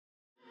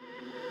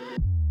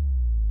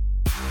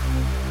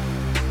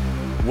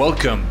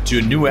Welcome to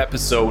a new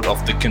episode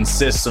of the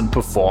Consistent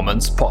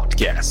Performance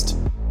Podcast.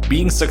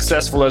 Being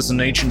successful as an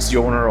agency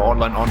owner or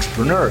online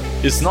entrepreneur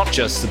is not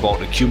just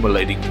about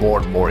accumulating more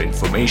and more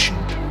information,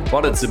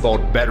 but it's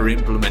about better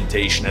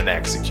implementation and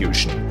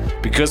execution.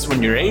 Because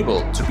when you're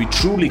able to be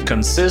truly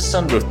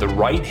consistent with the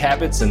right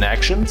habits and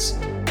actions,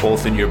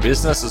 both in your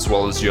business as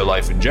well as your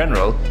life in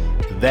general,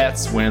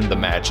 that's when the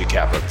magic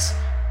happens.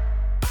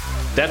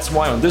 That's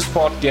why on this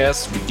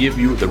podcast, we give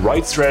you the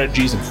right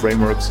strategies and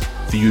frameworks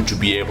for you to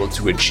be able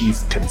to achieve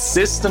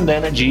consistent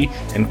energy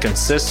and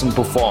consistent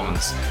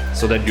performance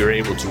so that you're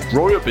able to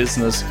grow your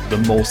business the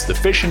most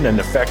efficient and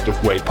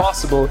effective way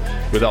possible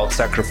without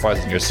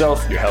sacrificing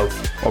yourself, your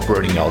health, or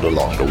burning out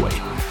along the way.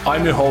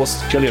 I'm your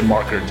host, Killian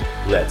Markert.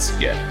 Let's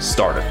get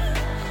started.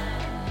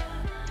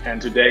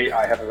 And today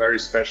I have a very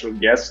special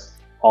guest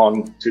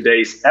on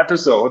today's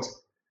episode.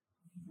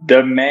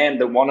 The man,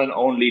 the one and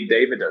only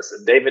Deividas.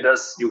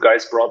 Deividas, you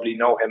guys probably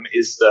know him,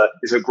 is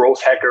a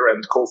growth hacker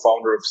and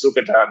co-founder of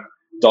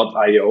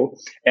Sukatan.io.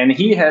 And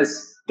he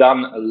has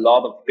done a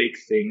lot of big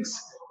things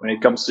when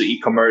it comes to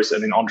e-commerce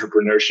and in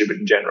entrepreneurship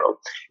in general.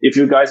 If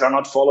you guys are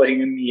not following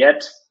him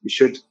yet, you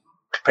should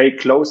pay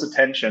close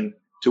attention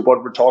to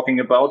what we're talking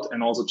about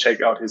and also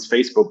check out his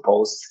Facebook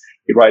posts.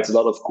 He writes a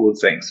lot of cool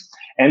things.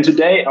 And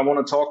today I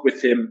want to talk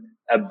with him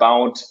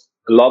about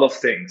a lot of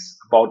things,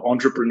 about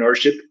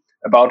entrepreneurship,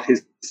 about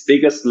his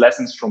biggest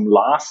lessons from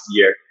last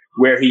year,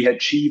 where he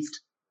achieved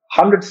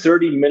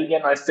 130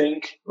 million, I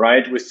think,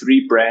 right, with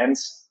 3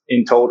 brands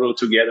in total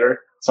together,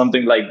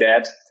 something like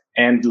that,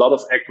 and a lot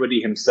of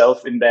equity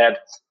himself in that.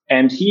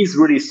 And he's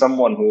really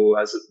someone who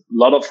has a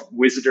lot of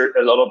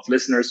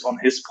listeners on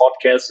his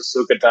podcast, the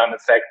Sukatan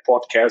Effect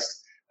podcast.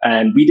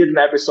 And we did an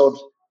episode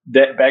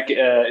back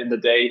in the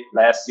day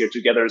last year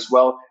together as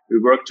well. We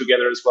worked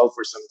together as well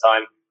for some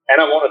time. And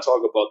I want to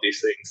talk about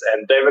these things.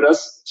 And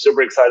Deividas,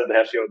 super excited to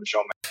have you on the show,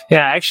 man.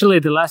 Yeah, actually,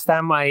 the last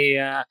time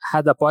I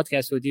had a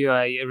podcast with you,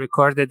 I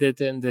recorded it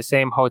in the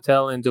same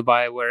hotel in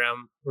Dubai where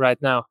I'm right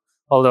now.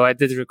 Although I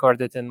did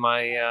record it in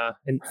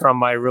from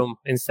my room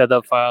instead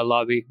of a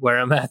lobby where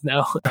I'm at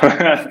now.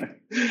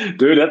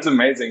 Dude, that's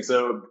amazing.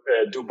 So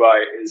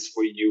Dubai is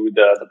for you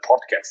the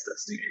podcast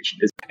destination.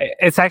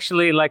 It's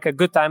actually like a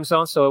good time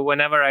zone. So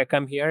whenever I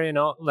come here,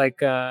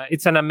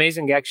 it's an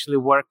amazing actually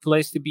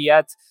workplace to be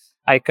at.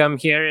 I come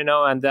here,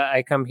 and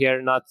I come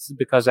here not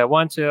because I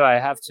want to, I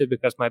have to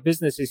because my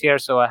business is here.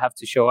 So I have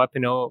to show up,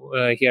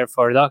 here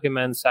for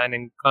documents,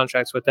 signing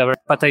contracts, whatever.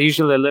 But I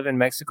usually live in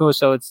Mexico.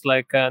 So it's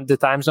like the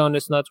time zone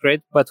is not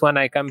great. But when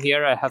I come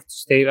here, I have to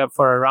stay up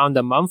for around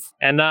a month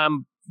and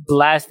I'm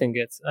blasting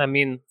it. I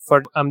mean,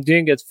 I'm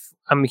doing it.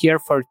 I'm here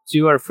for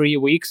 2 or 3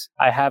 weeks.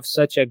 I have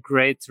such a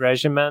great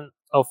regimen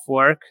of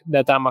work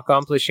that I'm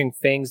accomplishing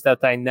things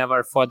that I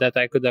never thought that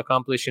I could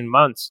accomplish in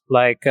months.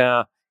 Like,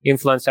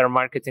 influencer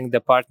marketing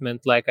department,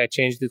 like I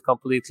changed it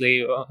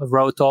completely,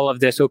 wrote all of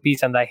the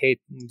SOPs, and I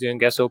hate doing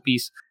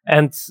SOPs.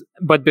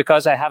 But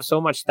because I have so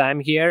much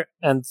time here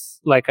and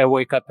like I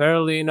wake up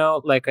early,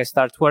 like I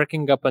start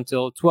working up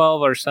until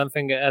 12 or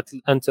something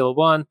until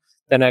 1.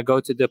 Then I go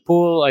to the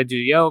pool, I do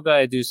yoga,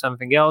 I do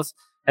something else.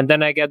 And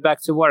then I get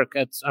back to work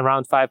at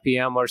around 5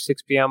 p.m. or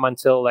 6 p.m.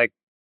 until like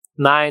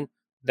 9.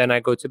 Then I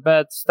go to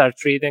bed,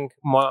 start reading.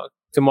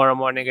 Tomorrow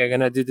morning, I'm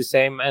going to do the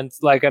same. And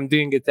like I'm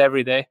doing it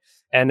every day.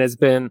 And it's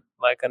been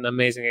like an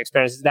amazing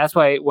experience. That's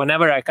why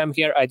whenever I come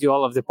here, I do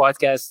all of the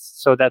podcasts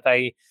so that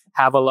I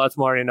have a lot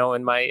more, in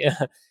my,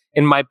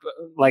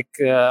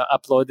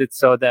 uploaded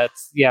so that,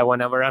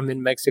 whenever I'm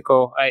in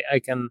Mexico, I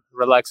can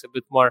relax a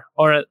bit more.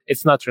 Or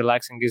it's not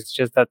relaxing. It's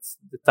just that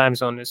the time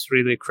zone is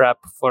really crap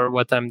for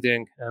what I'm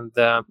doing. And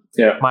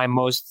my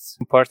most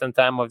important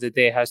time of the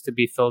day has to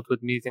be filled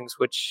with meetings,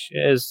 which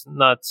is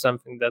not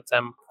something that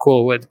I'm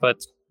cool with,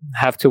 but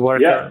have to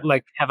work,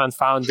 haven't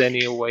found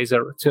any ways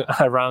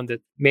around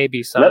it.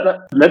 Maybe some.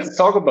 Let's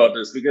talk about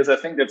this because I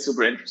think that's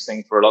super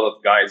interesting for a lot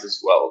of guys as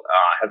well.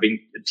 Having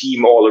a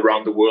team all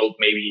around the world,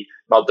 maybe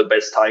not the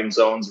best time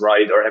zones,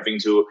 right? Or having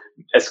to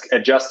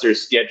adjust their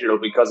schedule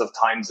because of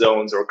time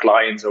zones or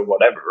clients or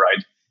whatever,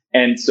 right?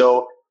 And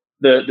so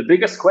the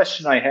biggest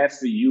question I have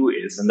for you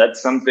is, and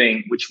that's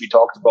something which we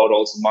talked about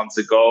also months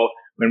ago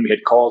when we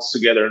had calls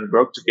together and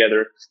worked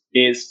together,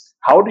 is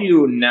how do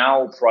you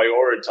now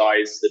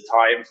prioritize the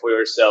time for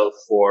yourself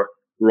for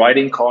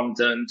writing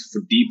content,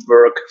 for deep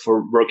work,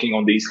 for working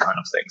on these kind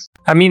of things?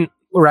 I mean,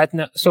 right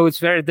now, so it's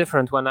very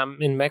different. When I'm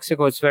in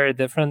Mexico, it's very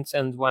different.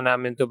 And when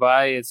I'm in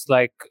Dubai, it's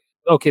like,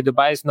 okay,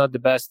 Dubai is not the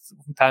best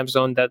time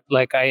zone that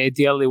like I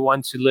ideally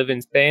want to live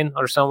in Spain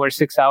or somewhere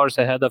 6 hours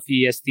ahead of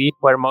EST,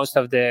 where most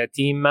of the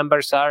team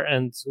members are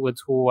and with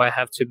who I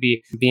have to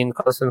be in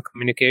constant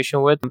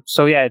communication with.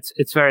 So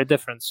it's very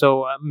different.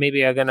 So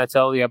maybe I'm going to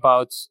tell you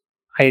about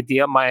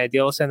my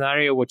ideal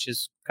scenario, which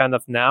is kind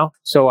of now.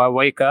 So I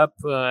wake up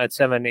at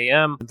 7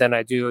 a.m. Then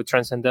I do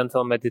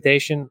transcendental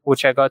meditation,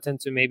 which I got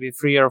into maybe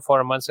 3 or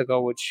 4 months ago,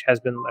 which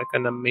has been like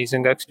an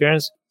amazing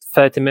experience.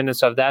 30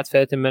 minutes of that,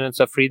 30 minutes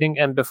of reading.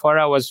 And before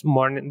I was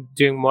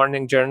doing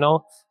morning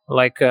journal,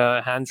 like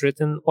a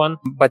handwritten one.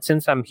 But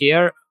since I'm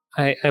here,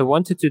 I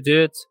wanted to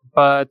do it,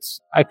 but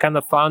I kind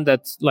of found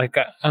that like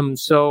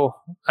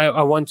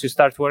I want to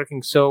start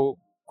working so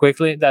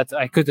quickly that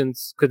I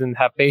couldn't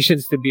have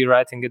patience to be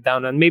writing it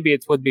down, and maybe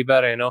it would be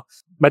better.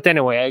 But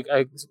anyway,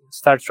 I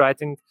start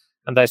writing,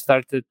 and I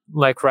started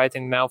like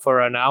writing now for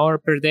an hour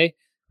per day.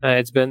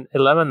 It's been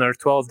 11 or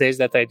 12 days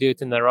that I do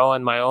it in a row,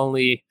 and my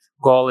only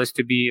goal is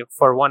to be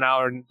for 1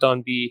 hour,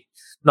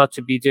 not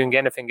to be doing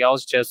anything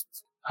else, just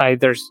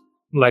either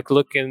like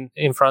look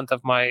in front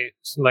of my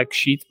like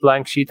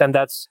blank sheet, and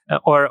that's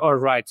or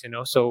write.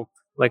 So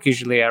like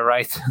usually I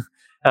write,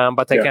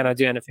 but I cannot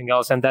do anything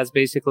else, and that's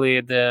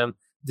basically the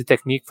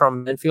technique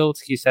from Linfield.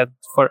 He said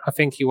I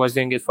think he was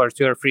doing it for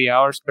 2 or 3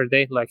 hours per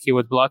day. Like he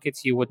would block it.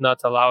 He would not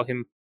allow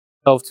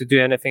himself to do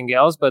anything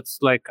else, but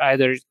like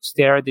either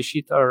stare at the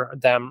sheet or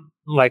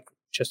like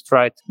just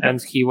write.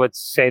 And he would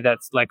say that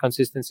like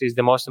consistency is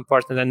the most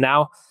important. And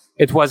now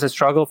it was a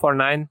struggle for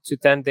 9 to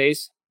 10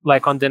 days.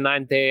 Like on the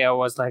 9th day, I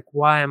was like,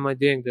 why am I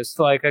doing this?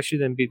 Like I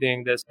shouldn't be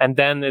doing this. And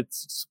then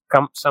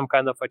some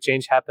kind of a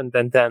change happened.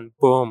 And then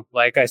boom,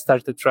 like I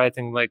started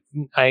writing. Like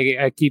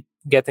I keep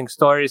getting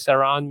stories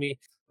around me,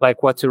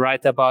 like what to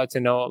write about,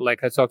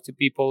 like I talk to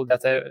people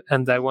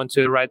and I want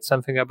to write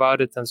something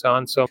about it and so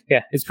on. So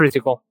yeah, it's pretty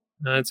cool.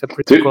 It's a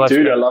pretty cool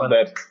Dude, I love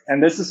that.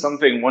 And this is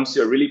something, once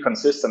you're really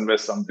consistent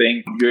with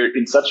something, you're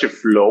in such a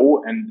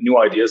flow and new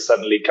ideas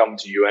suddenly come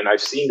to you. And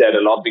I've seen that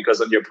a lot because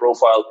on your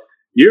profile,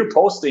 you're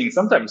posting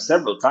sometimes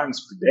several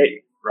times per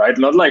day, right?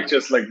 Not like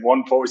just like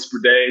one post per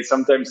day,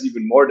 sometimes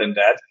even more than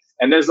that.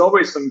 And there's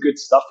always some good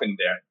stuff in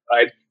there,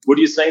 right? Would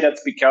you say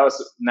that's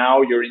because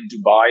now you're in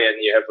Dubai and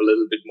you have a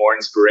little bit more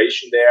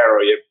inspiration there,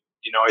 or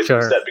is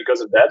that because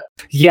of that?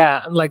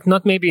 Yeah, like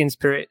not maybe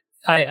inspiration.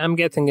 I'm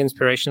getting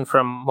inspiration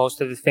from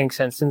most of the things,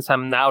 and since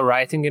I'm now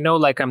writing,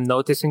 like I'm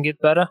noticing it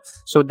better.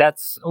 So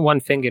that's one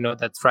thing,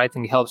 that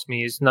writing helps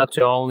me, is not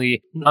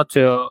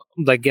to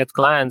like get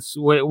clients,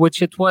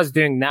 which it was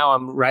doing. Now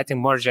I'm writing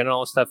more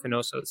general stuff,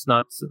 so it's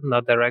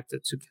not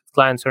directed to get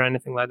clients or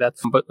anything like that.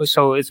 But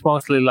so it's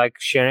mostly like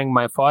sharing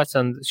my thoughts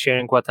and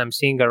sharing what I'm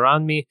seeing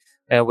around me.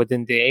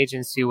 Within the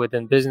agency,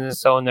 within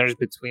business owners,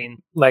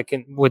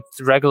 with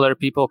regular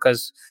people,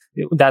 because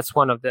that's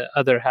one of the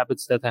other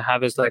habits that I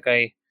have, is like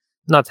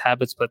not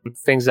habits, but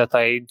things that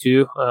I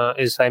do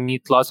is I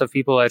meet lots of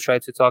people. I try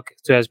to talk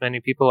to as many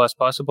people as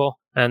possible.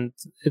 And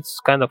it's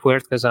kind of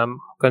weird because I'm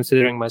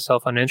considering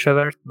myself an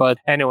introvert. But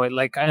anyway,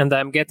 and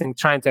I'm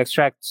trying to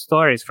extract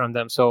stories from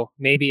them. So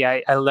maybe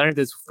I learned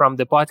this from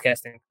the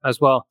podcasting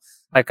as well.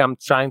 Like I'm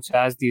trying to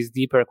ask these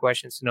deeper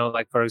questions,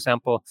 like for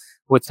example,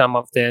 with some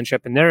of the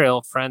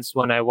entrepreneurial friends,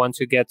 when I want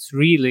to get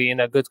really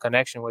in a good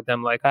connection with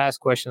them, like I ask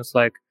questions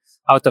like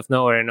out of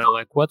nowhere,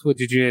 like what would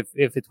you do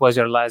if it was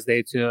your last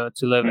day to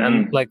live? Mm-hmm.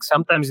 And like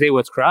sometimes they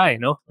would cry,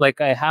 like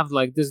I have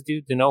like this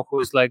dude, who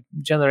is like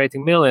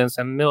generating millions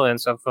and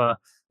millions of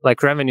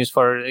like revenues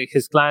for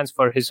his clients,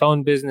 for his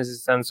own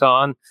businesses and so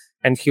on.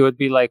 And he would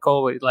be like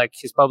always, like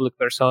his public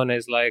persona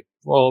is like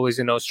always,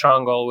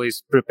 strong,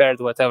 always prepared,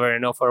 whatever,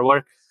 for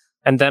work.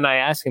 And then I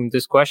asked him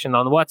this question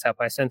on WhatsApp.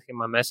 I sent him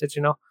a message,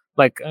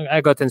 like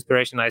I got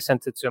inspiration. I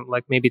sent it to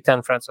like maybe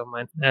 10 friends of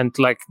mine, and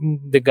like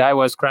the guy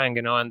was crying,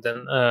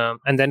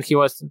 and then he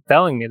was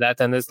telling me that,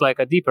 and it's like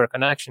a deeper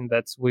connection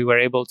that we were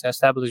able to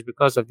establish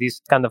because of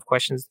these kind of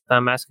questions that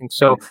I'm asking.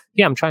 So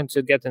yeah, I'm trying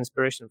to get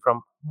inspiration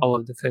from all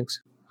of the things.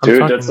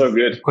 Dude, that's so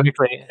good.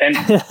 Quickly.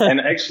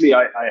 And actually,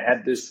 I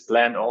had this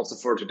planned also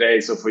for today.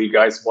 So for you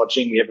guys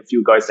watching, we have a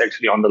few guys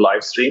actually on the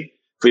live stream.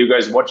 For you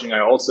guys watching, I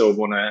also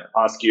want to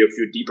ask you a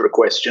few deeper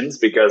questions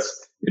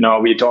because,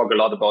 we talk a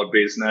lot about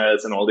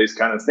business and all these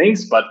kind of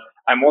things, but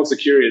I'm also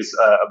curious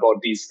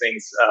about these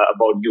things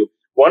about you.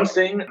 One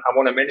thing I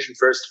want to mention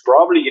first,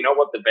 probably,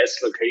 what the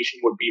best location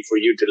would be for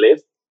you to live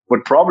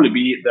would probably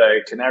be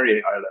the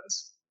Canary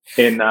Islands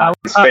in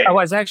Spain. I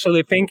was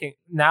actually thinking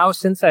now,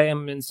 since I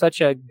am in such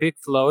a big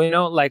flow,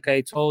 like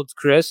I told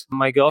Chris,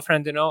 my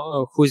girlfriend,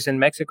 who's in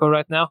Mexico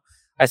right now,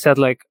 I said,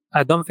 like,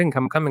 I don't think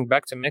I'm coming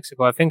back to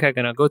Mexico. I think I'm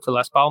going to go to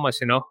Las Palmas,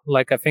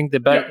 like I think the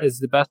best is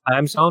the best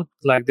time zone,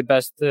 like the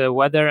best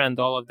weather and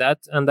all of that.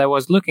 And I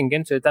was looking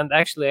into it. And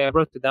actually, I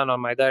wrote it down on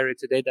my diary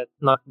today, the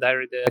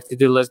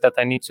to-do list, that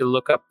I need to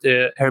look up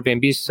the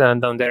Airbnbs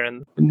down there.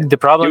 And the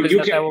problem is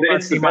that I will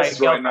not see my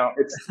best right now.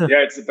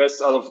 It's the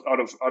best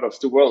out of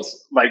two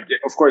worlds. Like,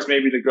 of course,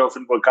 maybe the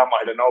girlfriend will come.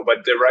 I don't know.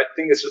 But the right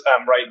thing is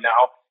right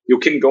now, you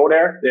can go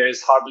there. There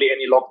is hardly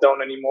any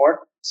lockdown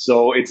anymore.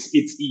 So it's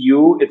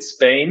EU, it's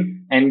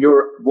Spain, and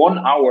you're 1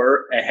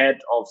 hour ahead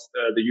of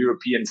the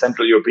European,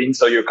 Central European.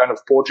 So you're kind of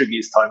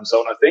Portuguese time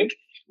zone, I think,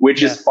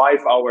 which is 5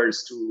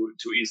 hours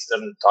to Eastern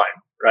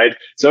time, right?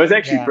 So it's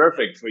actually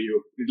perfect for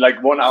you,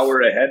 like 1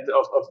 hour ahead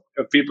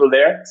of people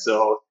there.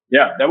 So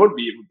yeah, that would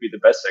be the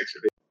best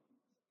actually.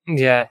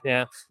 Yeah.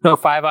 No,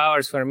 5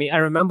 hours for me. I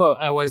remember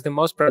I was the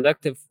most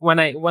productive when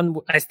I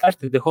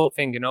started the whole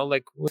thing,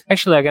 like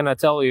actually I'm going to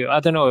tell you, I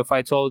don't know if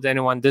I told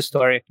anyone this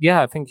story.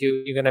 Yeah, I think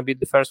you're going to be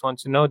the first one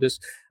to know this.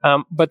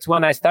 But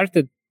when I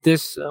started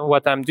this,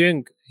 what I'm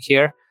doing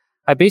here,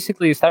 I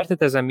basically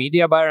started as a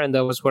media buyer, and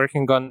I was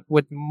working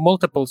with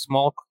multiple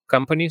small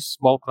companies,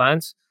 small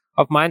clients.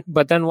 of mine.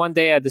 But then one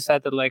day I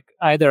decided like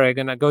either I'm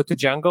gonna go to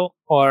jungle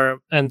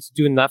and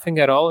do nothing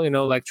at all,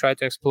 like try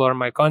to explore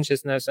my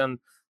consciousness and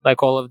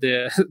like all of the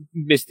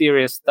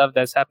mysterious stuff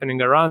that's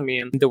happening around me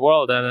in the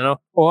world, I don't know.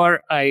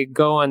 Or I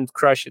go and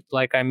crush it.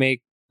 Like I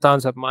make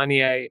tons of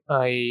money. I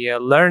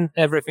learn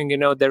everything,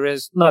 there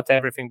is, not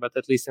everything, but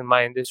at least in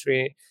my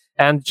industry,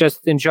 and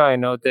just enjoy,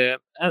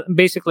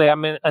 basically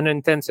I'm an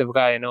intensive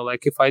guy,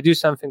 like if I do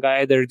something,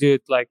 I either do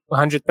it like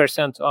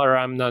 100% or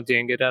I'm not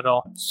doing it at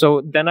all.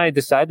 So then I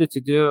decided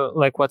to do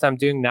like what I'm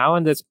doing now,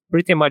 and it's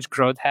pretty much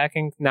growth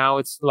hacking. Now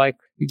it's like,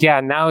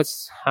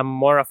 I'm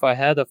more of a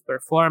head of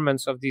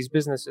performance of these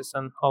businesses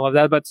and all of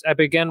that. But I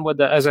began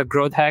as a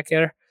growth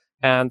hacker,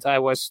 and I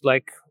was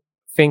like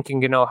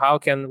thinking, how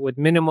can, with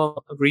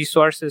minimal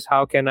resources,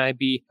 how can I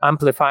be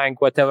amplifying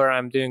whatever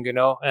I'm doing,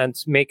 and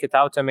make it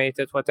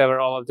automated, whatever,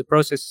 all of the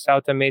processes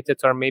automated,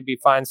 or maybe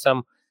find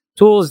some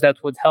tools that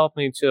would help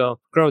me to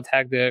growth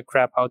hack the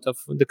crap out of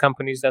the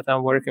companies that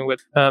I'm working with.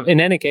 In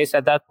any case,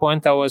 at that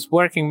point, I was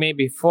working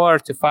maybe 4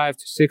 to 5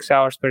 to 6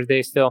 hours per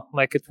day still.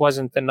 Like it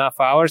wasn't enough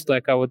hours,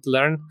 like I would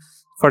learn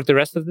for the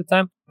rest of the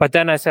time. But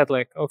then I said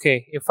like,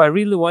 okay, if I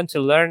really want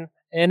to learn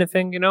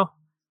anything,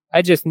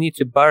 I just need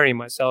to bury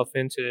myself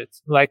into it.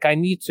 Like I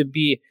need to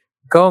be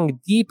going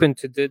deep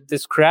into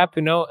this crap,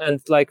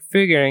 and like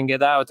figuring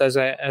it out as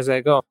I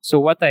go. So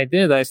what I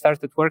did, I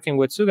started working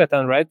with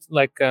Sugatan, right?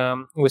 Like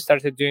we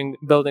started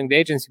building the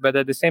agency, but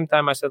at the same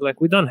time I said like,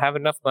 we don't have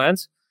enough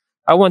clients.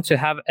 I want to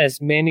have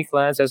as many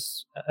clients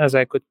as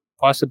I could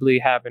possibly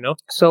have,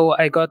 So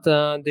I got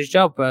this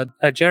job at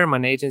a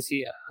German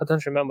agency. I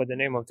don't remember the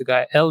name of the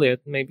guy,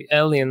 Elliot, maybe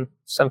Alien,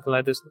 something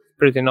like this.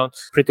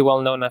 Pretty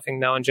well known, I think,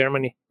 now in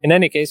Germany. In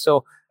any case,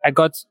 so I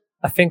got,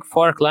 I think,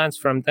 4 clients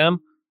from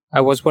them.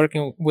 I was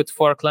working with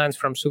 4 clients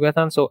from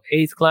Sugatan, so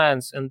 8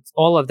 clients, and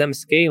all of them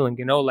scaling,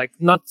 like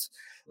not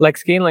like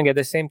scaling at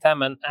the same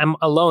time. And I'm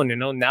alone,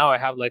 now I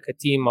have like a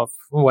team of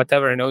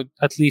whatever,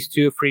 at least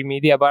 2-3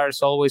 media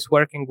buyers, always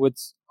working with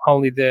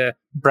only the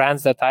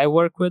brands that I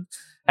work with.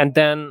 And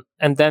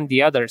then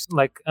the others,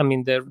 like, I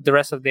mean, the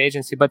rest of the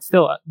agency. But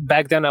still,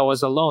 back then I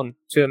was alone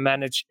to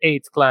manage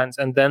 8 clients.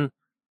 And then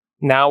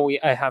now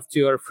I have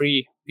 2 or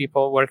 3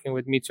 people working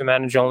with me to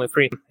manage only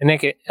 3. In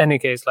any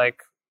case,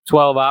 like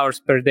 12 hours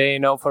per day,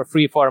 for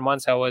 3-4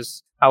 months, I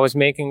was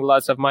making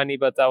lots of money,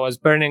 but I was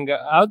burning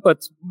out,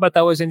 but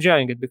I was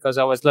enjoying it because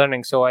I was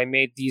learning. So I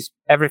made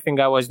everything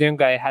I was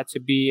doing, I had to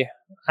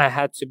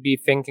be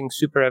thinking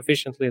super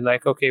efficiently,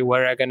 like, okay,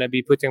 where am I going to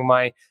be putting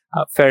my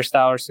first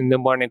hours in the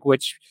morning?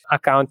 Which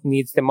account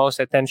needs the most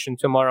attention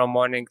tomorrow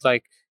morning?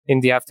 Like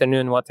in the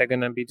afternoon, what I'm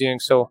going to be doing?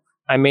 So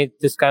I made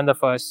this kind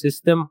of a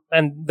system,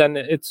 and then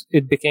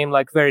it became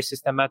like very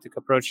systematic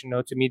approach,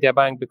 to media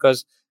buying,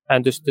 because I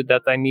understood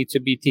that I need to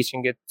be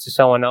teaching it to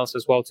someone else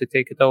as well to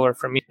take it over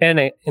from me. And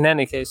in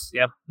any case,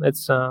 yeah,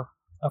 it's I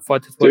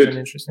thought it was an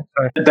interesting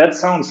story. That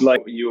sounds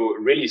like you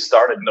really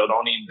started not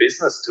only in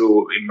business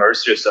to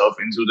immerse yourself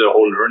into the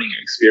whole learning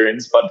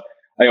experience, but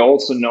I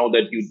also know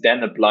that you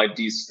then applied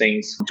these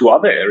things to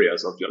other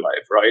areas of your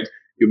life, right?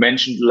 You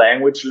mentioned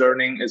language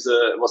learning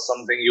was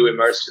something you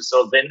immersed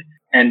yourself in,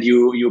 and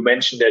you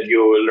mentioned that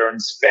you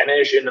learned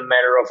Spanish in a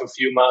matter of a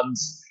few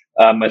months.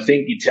 I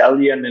think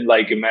Italian in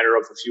like a matter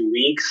of a few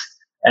weeks,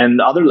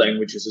 and other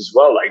languages as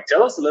well. Like,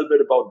 tell us a little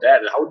bit about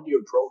that. How did you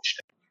approach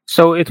that?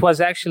 So it was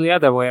actually the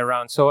other way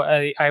around. So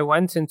I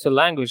went into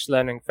language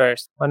learning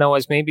first. When I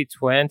was maybe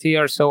 20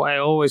 or so, I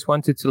always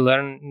wanted to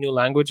learn new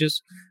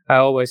languages. I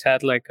always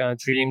had like a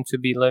dream to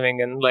be living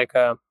in like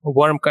a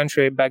warm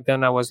country. Back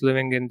then I was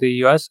living in the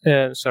US.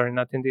 Sorry,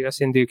 not in the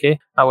US, in the UK.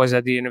 I was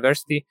at the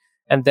university.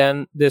 And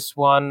then this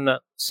one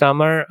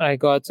summer, I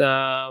got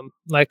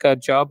like a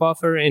job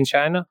offer in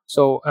China.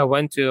 So I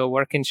went to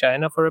work in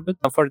China for a bit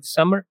for the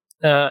summer.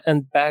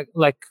 And back,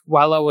 like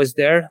while I was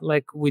there,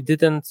 like I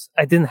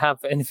didn't have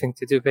anything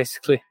to do.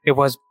 Basically, it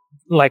was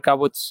like I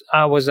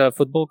was a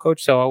football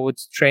coach, so I would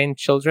train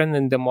children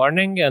in the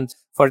morning, and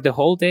for the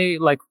whole day,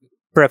 like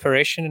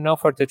preparation,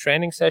 for the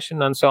training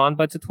session and so on.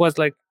 But it was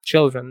like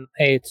children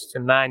 8 to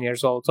 9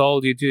 years old.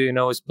 All you do,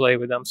 is play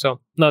with them.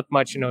 So not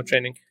much,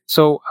 training.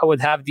 So I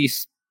would have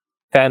these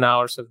 10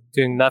 hours of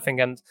doing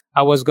nothing, and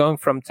I was going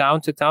from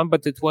town to town,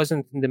 but it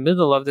wasn't in the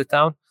middle of the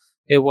town.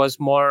 It was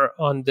more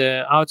on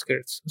the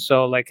outskirts.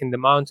 So like in the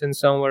mountains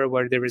somewhere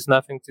where there is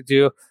nothing to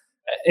do.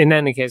 In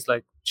any case,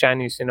 like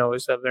Chinese,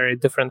 is a very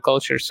different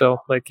culture. So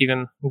like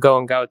even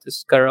going out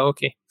is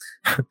karaoke.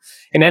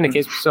 In any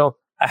case, so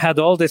I had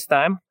all this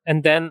time,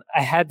 and then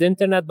I had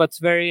internet, but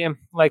very,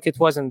 like it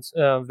wasn't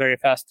very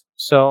fast.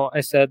 So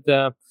I said,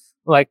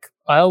 like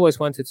I always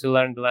wanted to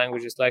learn the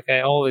languages. Like I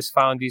always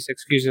found these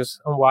excuses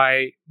on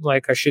why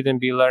like I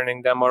shouldn't be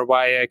learning them or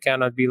why I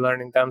cannot be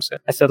learning them. So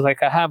I said,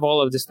 like, I have all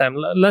of this time.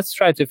 Let's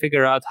try to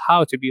figure out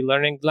how to be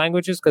learning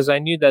languages, because I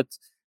knew that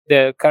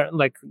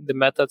the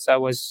methods I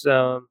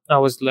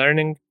was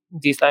learning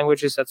these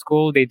languages at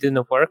school, they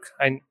didn't work.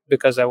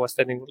 Because I was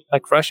studying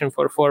like Russian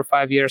for 4 or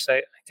 5 years,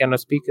 I cannot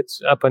speak it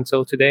up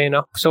until today,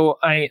 So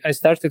I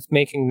started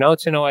making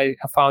notes, I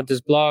found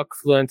this blog,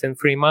 Fluent in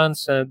 3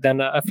 months, then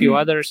a few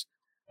others.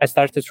 I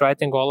started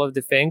writing all of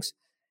the things.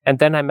 And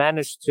then I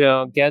managed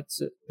to get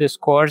this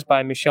course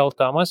by Michel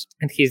Thomas,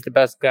 and he's the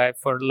best guy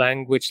for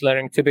language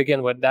learning to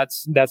begin with.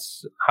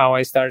 That's how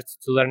I started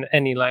to learn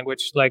any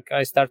language. Like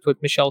I start with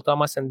Michel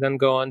Thomas and then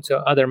go on to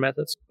other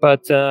methods.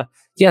 But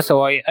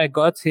so I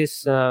got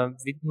his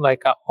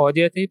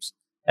audio tapes,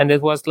 and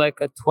it was like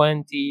a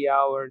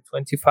 20-hour,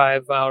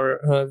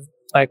 25-hour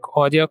like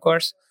audio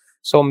course.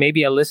 So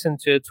maybe I listened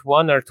to it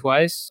once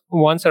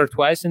or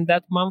twice in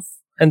that month,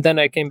 and then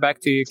I came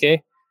back to UK.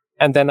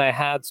 And then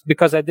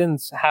because I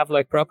didn't have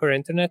like proper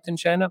internet in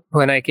China,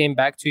 when I came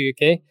back to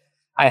UK,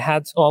 I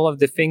had all of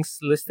the things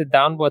listed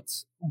down.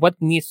 What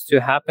needs to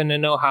happen?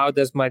 How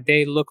does my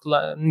day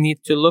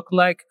need to look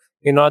like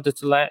in order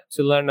to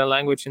learn a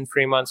language in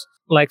 3 months?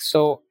 Like,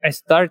 so I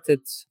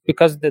started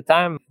because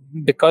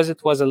it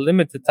was a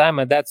limited time,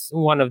 and that's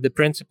one of the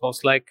principles.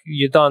 Like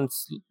you don't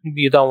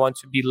want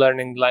to be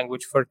learning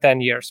language for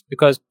 10 years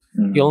because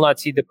you'll not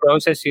see the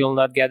process. You'll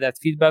not get that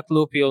feedback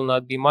loop. You'll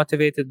not be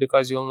motivated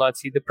because you'll not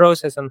see the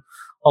process and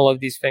all of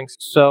these things.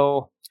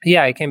 So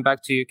yeah, I came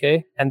back to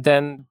UK, and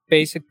then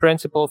basic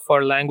principle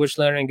for language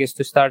learning is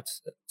to start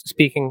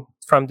speaking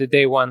from the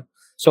day one.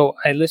 So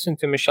I listened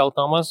to Michel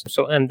Thomas.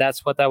 And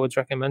that's what I would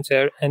recommend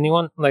to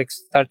anyone. Like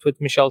start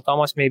with Michel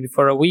Thomas maybe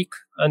for a week,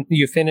 and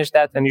you finish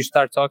that and you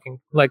start talking.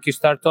 Like you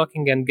start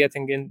talking and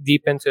getting in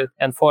deep into it,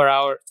 and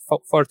 4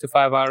 to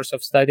 5 hours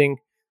of studying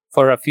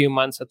for a few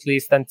months at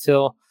least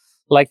until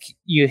like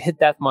you hit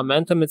that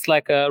momentum. It's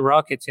like a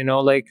rocket,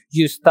 like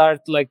you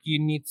start, like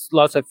you need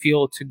lots of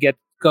fuel to get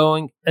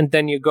going, and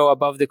then you go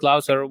above the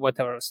clouds or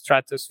whatever,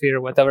 stratosphere,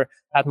 whatever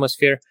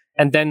atmosphere.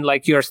 And then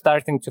like you're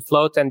starting to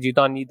float, and you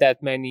don't need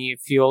that many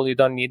fuel. You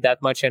don't need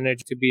that much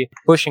energy to be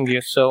pushing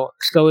you. So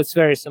it's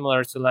very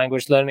similar to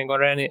language learning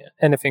or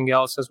anything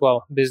else as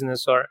well,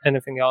 business or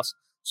anything else.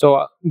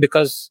 So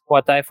because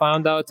what I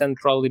found out, and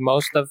probably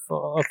most of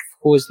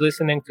who is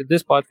listening to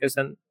this podcast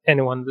and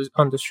anyone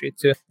on the street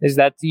too, is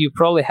that you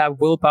probably have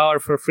willpower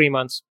for 3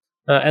 months.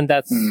 And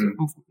that's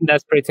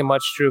pretty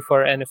much true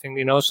for anything,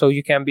 so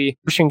you can be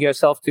pushing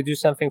yourself to do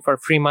something for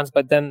 3 months,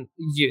 but then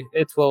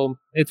it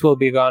will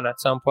be gone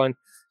at some point.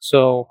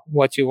 So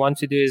what you want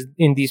to do is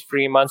in these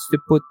 3 months to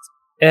put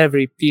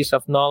every piece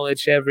of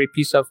knowledge, every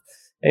piece of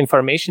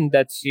information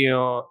that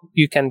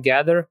you can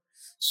gather,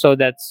 so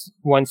that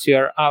once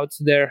you're out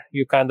there,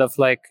 you kind of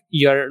like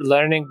you're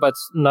learning, but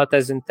not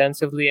as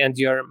intensively, and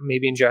you're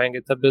maybe enjoying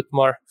it a bit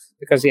more,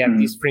 because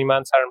these 3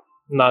 months are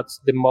not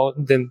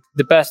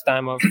the best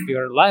time of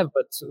your life,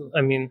 but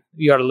I mean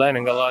you're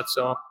learning a lot,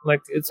 so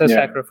like it's a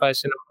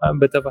sacrifice, a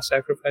bit of a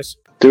sacrifice.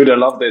 Dude, I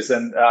love this,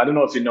 and I don't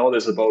know if you know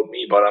this about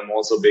me, but I'm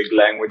also a big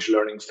language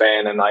learning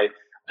fan, and I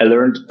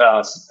learned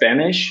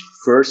Spanish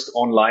first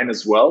online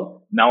as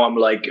well. Now I'm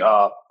like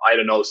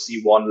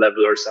C1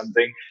 level or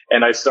something,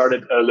 and I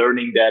started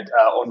learning that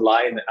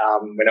online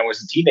when I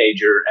was a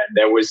teenager, and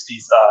there was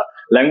these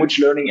language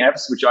learning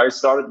apps which I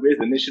started with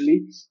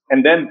initially,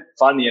 and then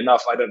funny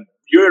enough,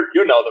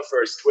 you're now the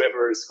first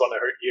whoever is gonna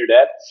hear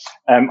that.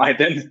 I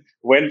then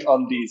went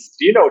on these,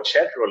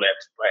 chat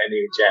roulette by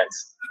any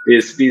chance?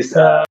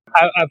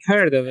 I've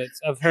heard of it.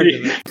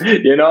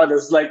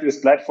 There's like this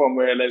platform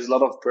where there's a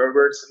lot of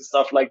perverts and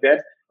stuff like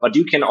that. But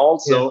you can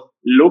also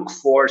look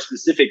for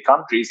specific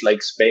countries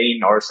like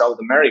Spain or South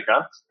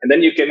America, and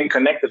then you're getting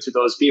connected to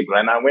those people.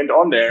 And I went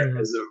on there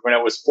when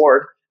I was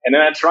bored, and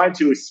then I tried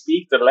to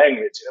speak the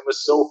language. And it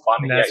was so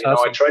funny. That's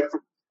awesome.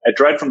 I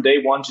tried from day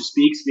one to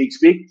speak,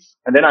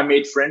 and then I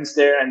made friends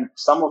there, and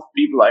some of the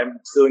people I'm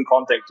still in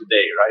contact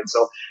today, right?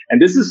 So,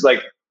 and this is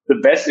like the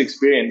best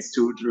experience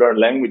to learn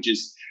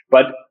languages,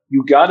 but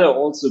you gotta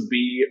also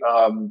be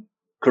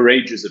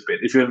courageous a bit.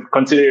 If you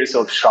consider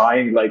yourself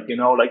shy, let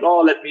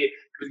me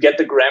get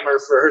the grammar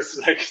first,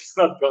 like it's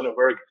not gonna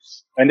work.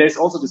 And there's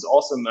also this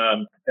awesome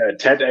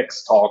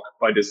TEDx talk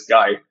by this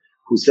guy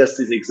who says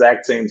this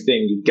exact same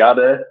thing. You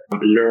gotta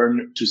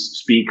learn to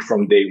speak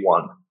from day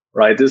one.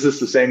 Right, this is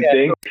the same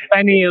thing.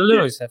 Penny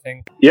Lewis, I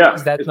think. Yeah,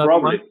 is that not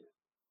probably. one?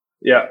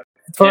 Yeah,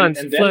 fluent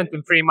in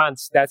 3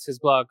 months. That's his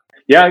blog.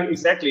 Yeah,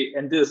 exactly.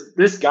 And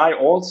this guy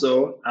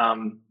also.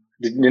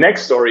 The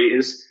next story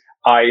is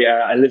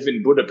I live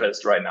in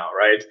Budapest right now,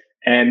 right?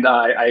 And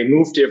I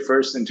moved here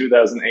first in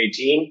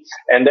 2018,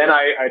 and then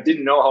I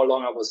didn't know how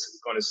long I was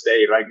going to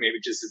stay, like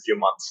maybe just a few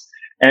months.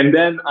 And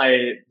then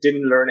I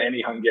didn't learn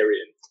any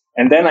Hungarian.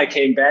 And then I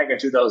came back in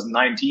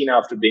 2019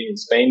 after being in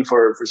Spain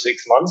for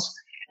 6 months.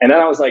 And then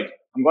I was like,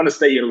 I'm going to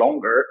stay here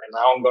longer, and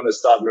now I'm going to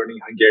start learning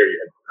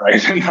Hungarian,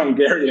 right? And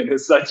Hungarian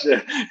is such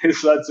a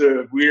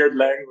weird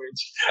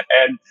language.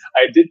 And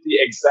I did the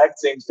exact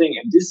same thing.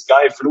 And this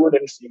guy, fluent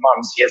in 3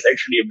 months, he has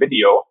actually a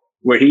video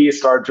where he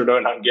started to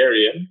learn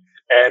Hungarian,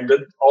 and it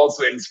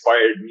also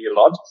inspired me a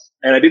lot.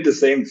 And I did the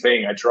same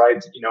thing. I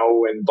tried,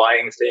 when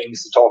buying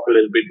things, to talk a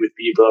little bit with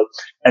people.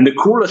 And the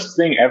coolest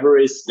thing ever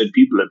is that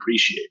people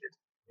appreciate it.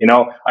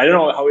 I don't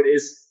know how it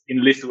is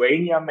in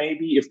Lithuania,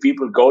 maybe, if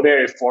people go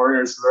there, if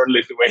foreigners learn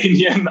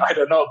Lithuanian, I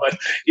don't know. But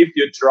if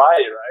you try,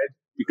 right,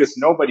 because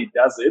nobody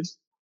does it,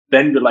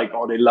 then you're like,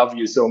 oh, they love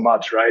you so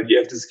much, right? You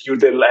have this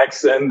cute little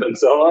accent and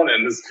so on.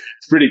 And it's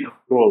pretty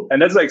cool.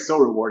 And that's like so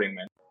rewarding,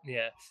 man.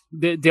 Yeah.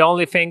 The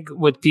only thing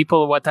with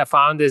people, what I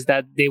found is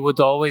that they would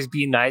always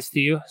be nice to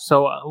you.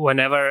 So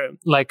whenever,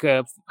 like,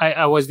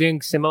 I was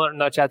doing similar,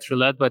 not chat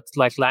roulette, but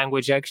like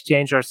language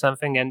exchange or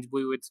something. And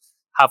we would,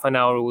 half an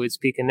hour we would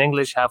speak in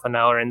English, half an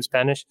hour in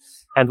Spanish.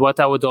 And what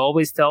I would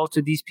always tell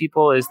to these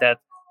people is that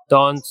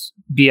don't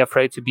be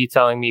afraid to be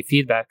telling me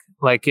feedback.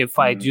 Like if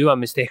I do a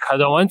mistake, I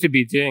don't want to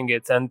be doing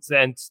it. And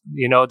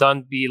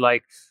don't be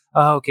like,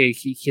 oh, okay,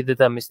 he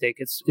did a mistake.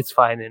 It's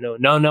fine.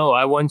 No,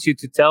 I want you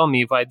to tell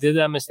me if I did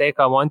a mistake,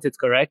 I want it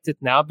corrected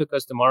now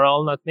because tomorrow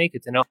I'll not make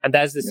it, And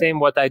that's the same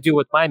what I do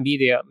with my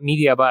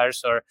media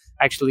buyers or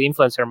actually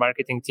influencer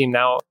marketing team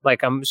now.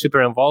 Like I'm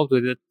super involved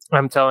with it.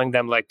 I'm telling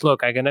them like,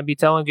 look, I'm going to be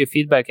telling you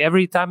feedback.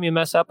 Every time you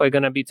mess up, I'm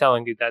going to be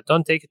telling you that.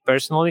 Don't take it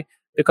personally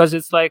because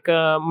it's like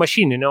a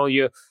machine,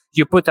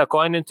 you put a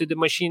coin into the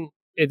machine,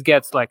 it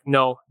gets like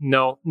no,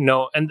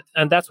 and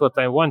that's what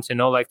I want,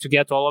 like to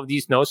get all of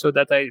these no, so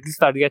that I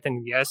start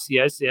getting yes.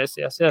 Yeah,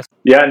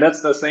 and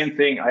that's the same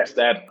thing. I have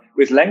that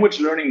with language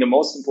learning. The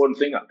most important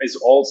thing is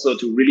also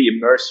to really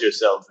immerse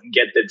yourself and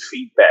get that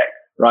feedback,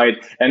 right?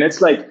 And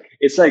it's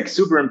like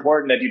super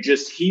important that you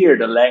just hear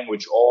the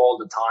language all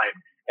the time.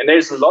 And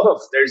there's a lot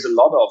of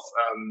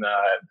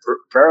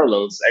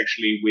parallels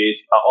actually with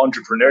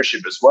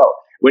entrepreneurship as well.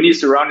 When you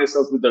surround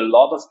yourself with a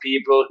lot of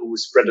people who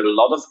spread a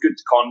lot of good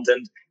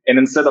content, and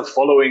instead of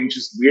following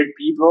just weird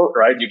people,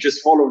 right, you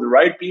just follow the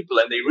right people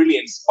and they really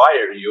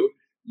inspire you,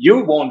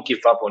 you won't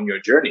give up on your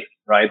journey,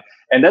 right?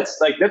 And that's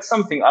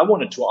something I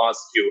wanted to ask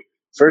you.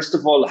 First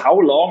of all, how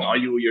long are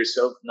you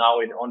yourself now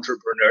in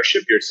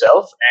entrepreneurship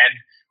yourself? And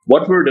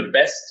what were the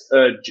best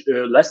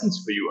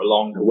lessons for you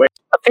along the way?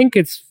 I think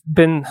it's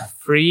been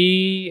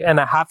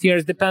 3.5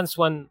 years. Depends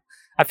when.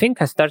 I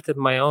think I started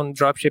my own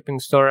dropshipping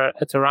store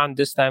at around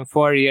this time,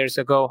 4 years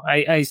ago.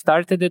 I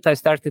started it. I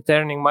started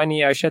earning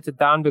money. I shut it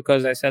down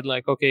because I said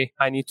like, okay,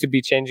 I need to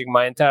be changing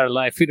my entire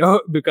life,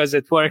 because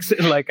it works.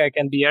 Like I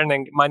can be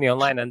earning money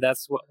online, and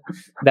that's what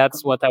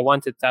I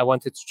wanted. I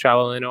wanted to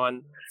travel,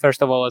 and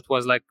first of all, it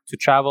was like to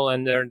travel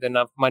and earn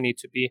enough money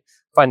to be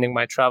funding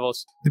my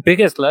travels. The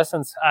biggest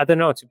lessons, I don't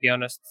know, to be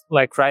honest.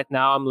 Like right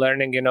now I'm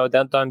learning,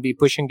 don't be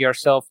pushing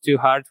yourself too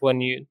hard when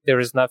there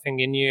is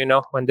nothing in you,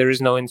 when there is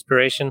no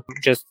inspiration.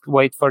 Just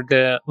wait for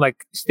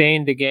stay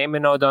in the game,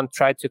 don't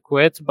try to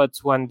quit.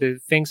 But when the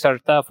things are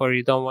tough or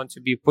you don't want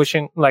to be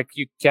pushing, like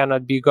you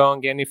cannot be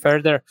going any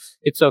further,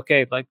 it's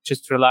okay. Like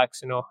just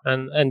relax,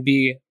 and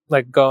be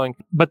like going.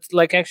 But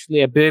like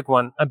actually a big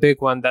one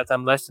that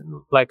I'm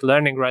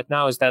learning right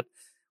now is that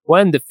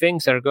when the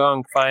things are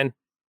going fine,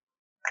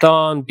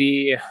 don't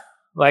feel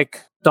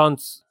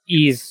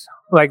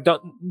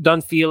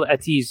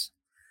at ease,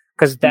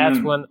 because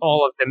that's when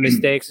all of the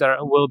mistakes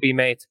will be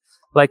made.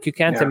 Like you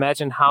can't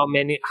imagine how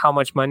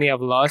much money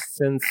I've lost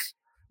since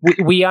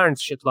we earned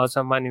shitloads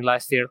of money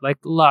last year, like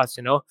lots,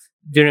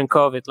 during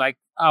COVID. Like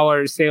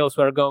our sales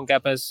were going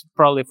up as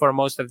probably for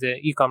most of the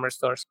e-commerce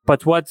stores.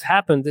 But what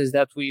happened is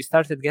that we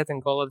started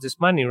getting all of this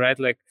money, right?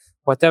 Like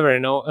whatever,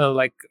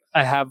 like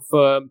I have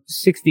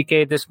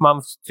 60K this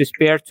month to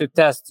spare to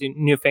test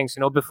new things.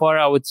 Before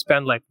I would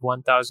spend like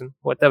 1,000,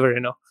 whatever,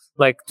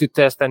 like to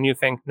test a new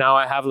thing. Now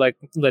I have like,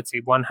 let's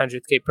say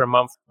 100K per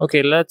month.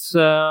 Okay, let's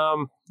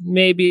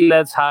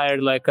hire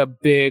like a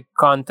big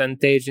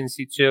content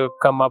agency to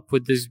come up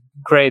with this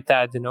great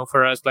ad,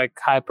 for us, like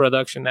high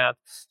production ad,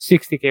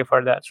 60K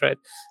for that, right?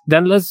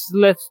 Then let's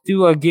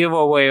do a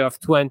giveaway of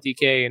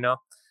 20K,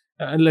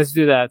 let's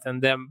do that.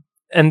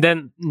 And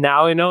then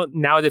now,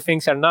 now the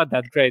things are not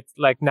that great.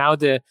 Like now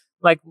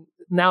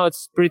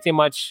it's pretty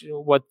much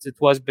what it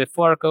was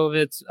before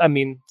COVID. I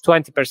mean,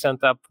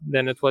 20% up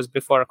than it was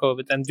before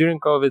COVID. And during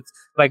COVID,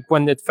 like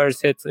when it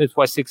first hit, it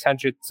was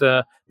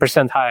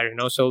 600% higher,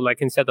 So like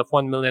instead of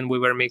 1 million, we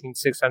were making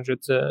 6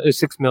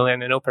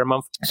 million, per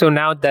month. So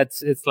now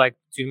it's like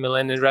 2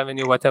 million in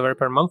revenue, whatever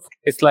per month.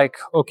 It's like,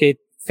 okay,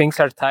 things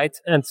are tight,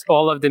 and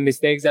all of the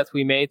mistakes that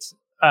we made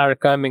are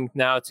coming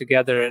now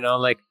together,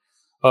 like,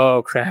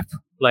 oh crap,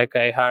 like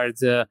I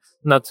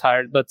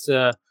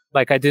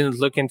I didn't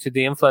look into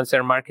the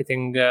influencer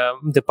marketing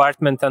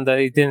department, and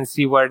I didn't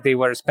see where they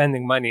were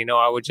spending money.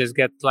 I would just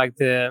get like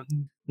the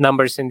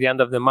numbers in the end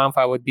of the month.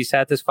 I would be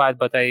satisfied,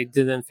 but I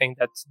didn't think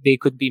that they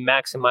could be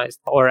maximized,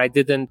 or I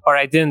didn't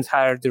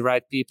hire the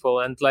right people.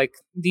 And like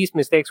these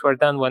mistakes were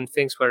done when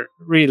things were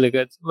really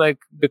good. Like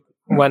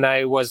when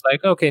I was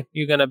like, okay,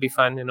 you're going to be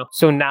fine,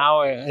 So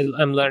now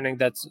I'm learning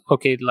that,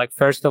 okay, like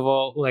first of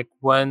all, like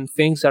when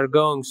things are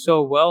going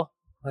so well,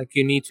 like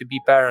you need to be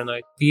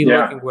paranoid, be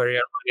looking where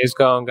your money is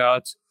going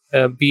out,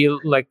 be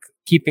like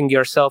keeping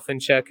yourself in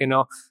check,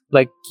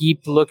 like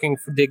keep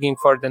digging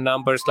for the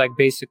numbers, like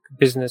basic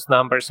business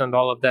numbers and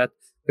all of that,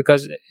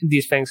 because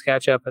these things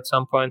catch up at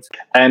some point.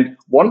 And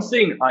one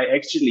thing I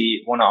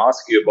actually want to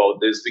ask you about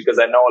this, because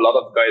I know a lot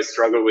of guys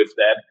struggle with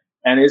that,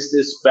 and is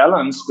this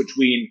balance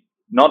between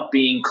not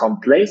being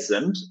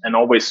complacent and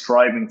always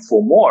striving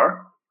for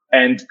more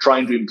and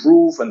trying to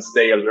improve and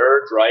stay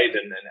alert, right?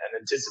 And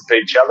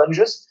anticipate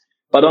challenges.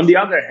 But on the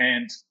other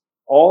hand,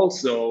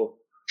 also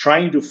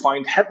trying to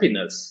find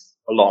happiness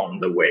along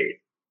the way,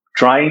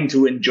 trying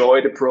to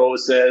enjoy the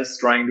process,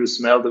 trying to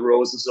smell the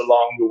roses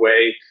along the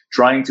way,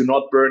 trying to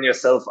not burn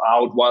yourself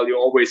out while you're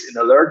always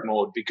in alert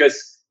mode.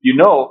 Because,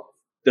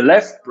 the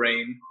left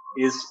brain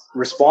is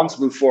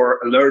responsible for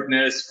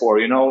alertness, for,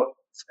 a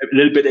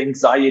little bit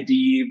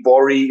anxiety,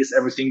 worry, is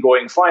everything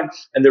going fine?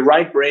 And the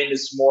right brain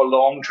is more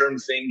long-term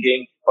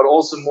thinking, but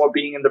also more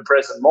being in the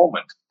present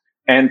moment.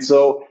 And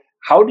so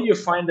how do you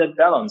find that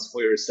balance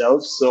for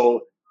yourself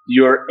so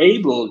you're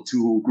able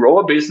to grow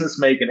a business,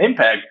 make an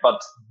impact, but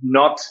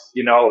not,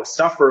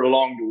 suffer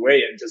along the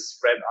way and just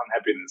spread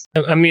unhappiness?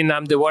 I mean,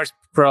 I'm the worst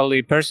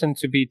probably person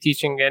to be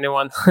teaching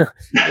anyone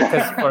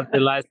because for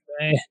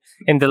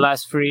in the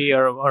last 3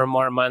 or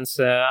more months,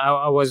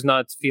 I was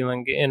not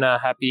feeling in a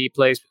happy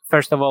place.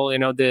 First of all,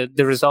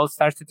 the results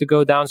started to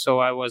go down. So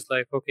I was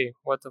like, okay,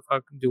 what the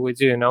fuck do we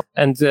do,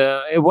 And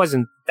it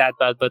wasn't that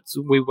bad, but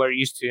we were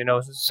used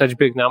to, such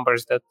big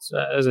numbers that,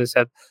 as I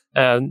said,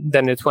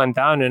 then it went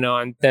down,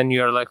 and then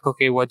you're like,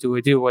 okay, what do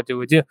we do? What do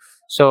we do?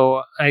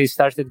 So I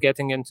started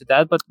getting into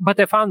that, but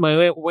I found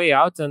my way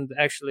out. And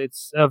actually,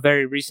 it's a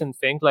very recent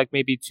thing, like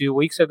maybe 2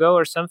 weeks ago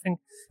or something.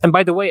 And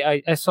by the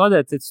way, I saw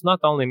that it's not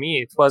only me.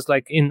 It was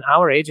like in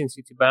our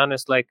agency, to be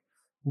honest, like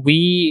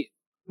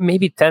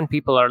maybe 10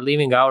 people are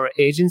leaving our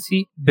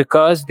agency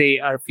because they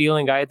are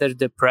feeling either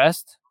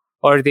depressed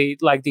or they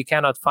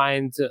cannot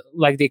find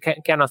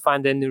cannot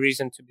find any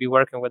reason to be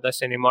working with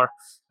us anymore.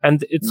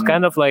 And it's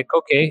kind of like,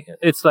 okay,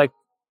 it's like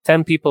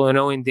 10 people,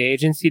 in the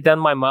agency. Then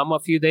my mom a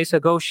few days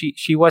ago,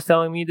 she was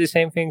telling me the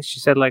same thing. She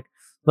said, like,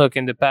 look,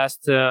 in the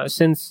past,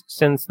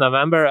 since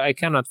November, I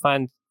cannot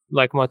find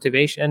like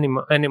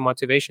any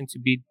motivation to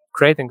be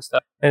creating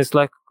stuff. And it's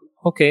like,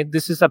 okay,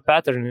 this is a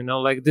pattern,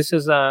 like this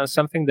is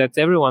something that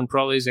everyone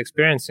probably is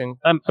experiencing.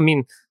 I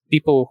mean,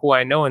 people who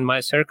I know in my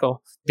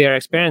circle, they're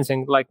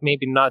experiencing, like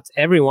maybe not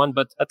everyone,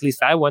 but at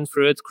least I went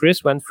through it.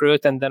 Chris went through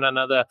it. And then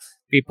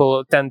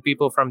 10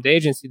 people from the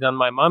agency, then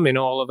my mom,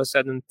 all of a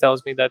sudden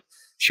tells me that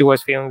she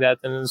was feeling that.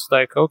 And it's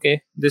like,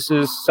 okay, this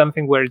is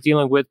something we're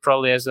dealing with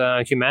probably as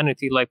a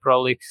humanity, like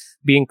probably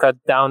being cut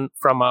down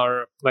from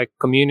our like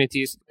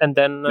communities. And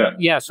then,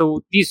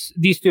 so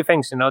these two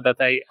things, that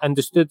I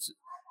understood.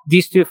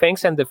 These two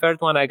things, and the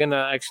third one, I'm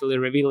gonna actually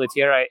reveal it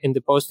here. In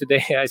the post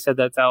today, I said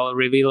that I'll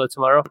reveal it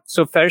tomorrow.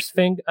 So first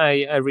thing,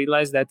 I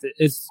realized that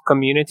it's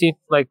community.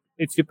 Like,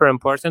 it's super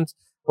important.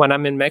 When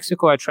I'm in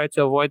Mexico, I try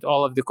to avoid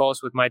all of the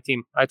calls with my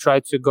team. I try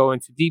to go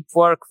into deep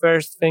work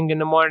first thing in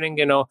the morning.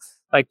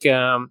 I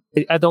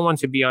don't want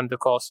to be on the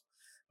calls.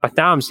 But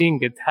now I'm seeing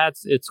it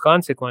has its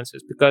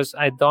consequences because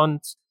I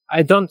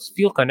don't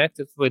feel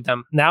connected with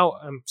them. Now,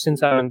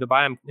 since I'm in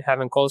Dubai, I'm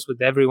having calls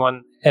with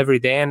everyone every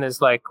day. And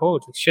it's like, oh,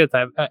 shit,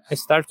 I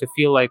start to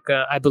feel like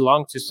I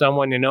belong to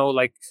someone,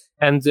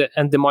 and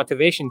the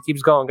motivation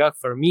keeps going up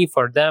for me,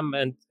 for them,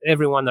 and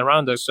everyone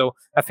around us. So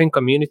I think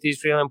community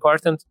is really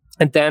important.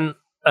 And then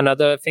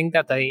another thing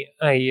that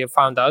I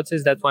found out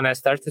is that when I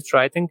started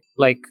writing,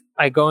 like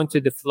I go into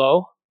the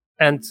flow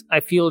and I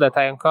feel that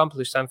I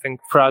accomplish something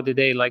throughout the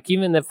day. Like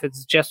even if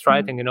it's just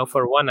writing,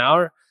 for 1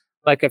 hour,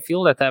 like I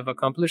feel that I've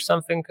accomplished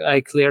something.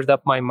 I cleared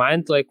up my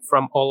mind, like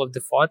from all of the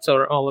thoughts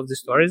or all of the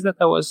stories that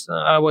I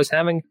was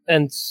having,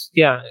 and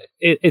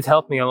it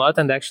helped me a lot.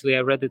 And actually,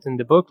 I read it in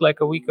the book like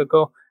a week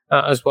ago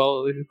as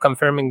well,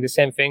 confirming the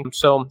same thing.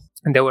 So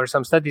there were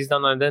some studies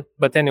done on that.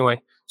 But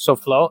anyway, so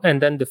flow. And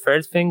then the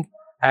third thing,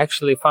 I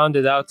actually found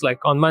it out like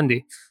on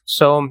Monday.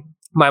 So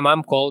my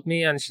mom called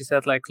me and she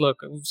said, like, look,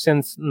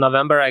 since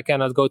November I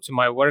cannot go to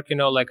my work.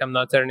 Like I'm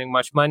not earning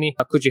much money.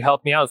 Could you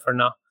help me out for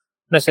now?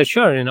 And I said,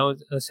 sure,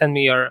 send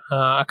me your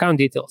account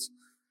details.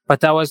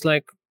 But I was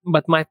like,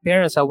 but my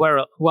parents are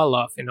well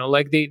off,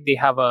 like they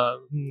have a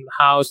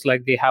house,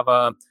 like they have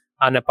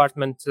an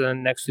apartment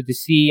next to the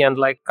sea and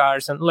like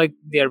cars, and like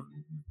they're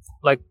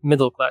like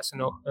middle class,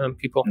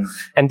 people,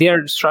 and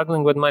they're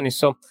struggling with money.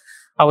 So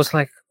I was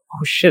like,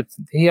 oh shit,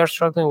 they are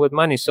struggling with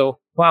money. So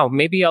wow,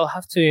 maybe I'll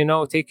have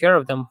to, take care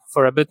of them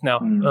for a bit now.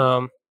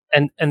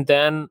 And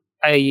then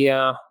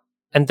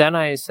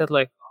I said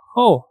like,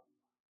 oh,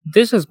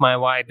 this is my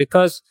why,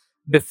 because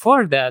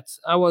before that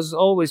I was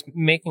always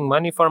making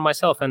money for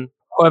myself, and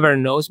whoever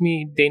knows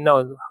me, they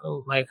know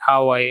like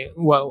how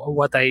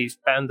what I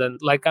spend, and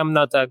like I'm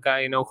not a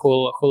guy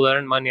who'll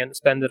earn money and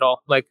spend it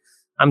all. Like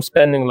I'm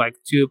spending like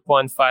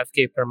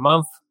 2.5k per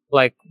month.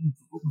 Like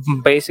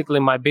basically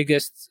my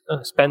biggest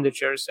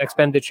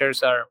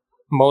expenditures are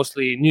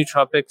mostly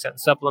nootropics and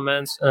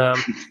supplements,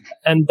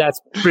 and that's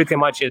pretty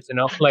much it,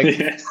 like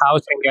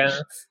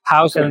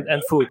house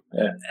and food,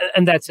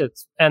 and that's it.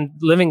 And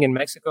living in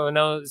Mexico,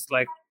 is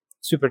like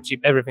super cheap.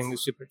 Everything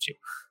is super cheap.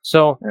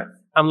 So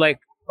I'm like,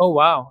 oh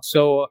wow.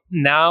 So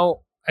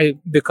now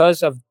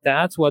because of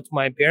that, what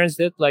my parents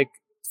did, like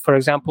for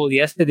example,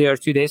 yesterday or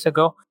 2 days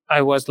ago,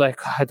 I was like,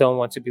 I don't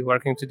want to be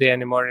working today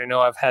anymore.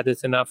 I've had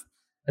it enough.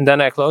 And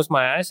then I closed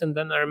my eyes, and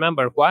then I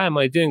remember, why am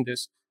I doing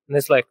this? And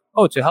it's like,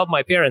 oh, to help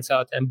my parents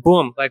out. And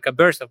boom, like a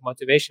burst of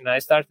motivation. I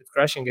started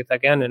crushing it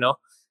again,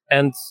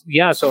 And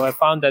so I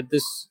found that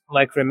this,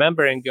 like,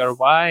 remembering your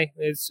why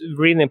is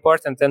really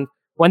important. And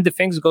when the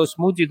things go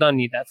smooth, you don't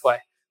need that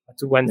why.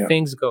 But when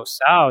things go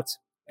south,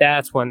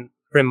 that's when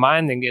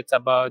reminding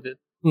yourself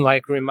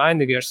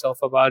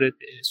about it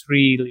is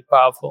really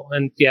powerful.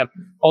 And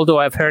although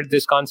I've heard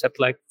this concept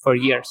like for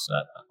years,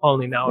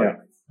 only now I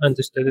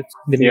understood it,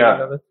 the meaning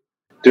of it.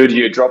 Dude,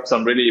 you dropped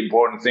some really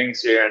important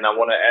things here, and I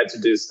want to add to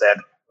this that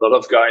a lot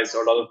of guys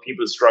or a lot of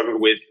people struggle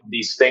with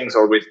these things,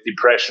 or with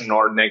depression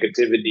or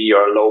negativity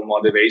or low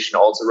motivation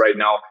also right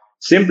now,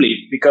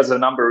 simply because of a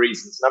number of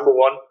reasons. Number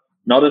one,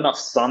 not enough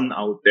sun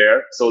out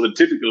there. So the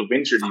typical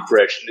winter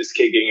depression is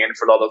kicking in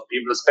for a lot of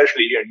people,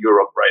 especially here in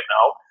Europe right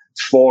now.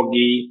 It's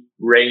foggy,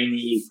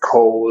 rainy,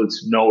 cold,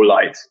 no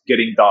light,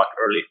 getting dark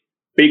early.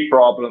 Big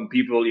problem.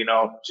 People,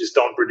 just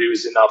don't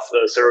produce enough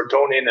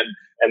serotonin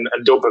and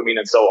dopamine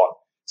and so on.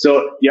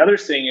 So the other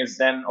thing is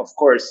then, of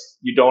course,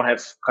 you don't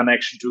have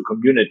connection to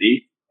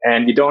community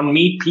and you don't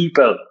meet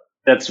people.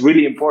 That's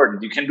really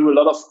important. You can do a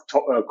lot of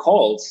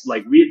calls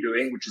like we're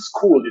doing, which is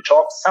cool. You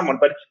talk to someone,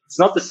 but it's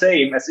not the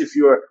same as if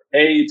you're,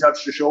 hey, you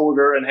touch the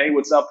shoulder and hey,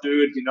 what's up,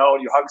 dude?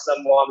 You hug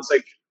someone. It's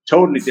like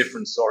totally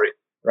different story,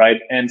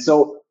 right? And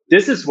so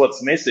this is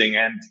what's missing.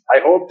 And I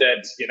hope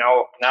that,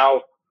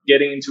 now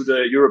getting into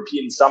the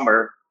European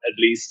summer, at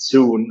least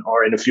soon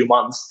or in a few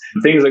months,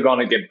 things are going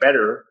to get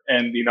better.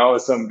 And,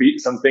 some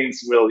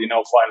things will,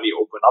 finally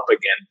open up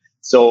again.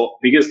 So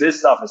because this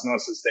stuff is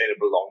not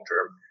sustainable long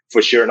term,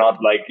 for sure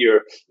not. Like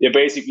you're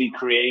basically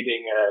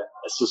creating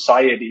a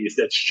society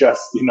that's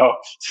just,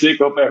 sick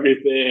of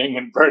everything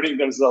and burning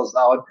themselves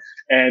out.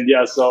 And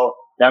that's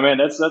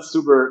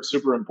super,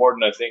 super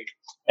important, I think.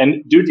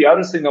 And dude, the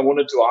other thing I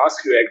wanted to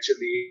ask you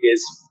actually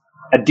is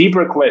a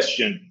deeper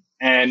question.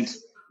 And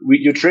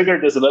you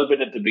triggered this a little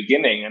bit at the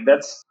beginning. And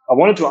I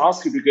wanted to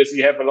ask you because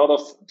you have a lot of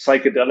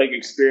psychedelic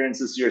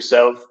experiences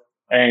yourself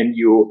and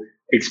you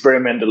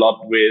experiment a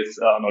lot with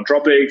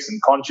nootropics and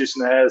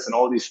consciousness and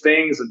all these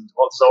things and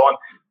so on.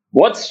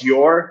 What's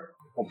your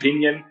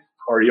opinion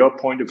or your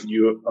point of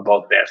view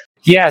about that?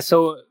 Yeah,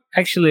 so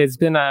actually it's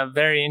been a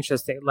very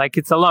interesting, like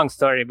it's a long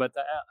story, but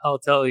I'll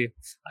tell you.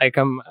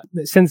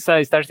 Since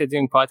I started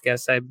doing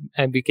podcasts,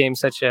 I became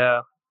such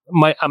a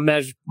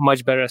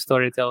much better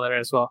storyteller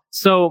as well.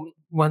 So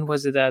when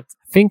was it at?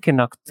 I think in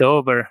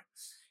October.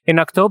 In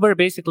October,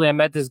 basically, I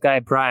met this guy,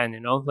 Brian,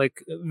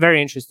 like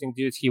very interesting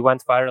dude. He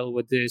went viral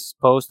with this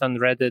post on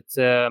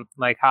Reddit,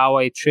 like how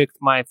I tricked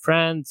my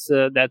friends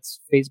that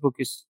Facebook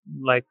is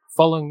like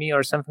following me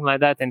or something like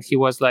that. And he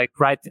was like,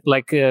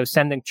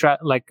 sending,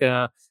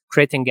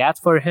 creating ad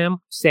for him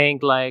saying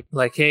like,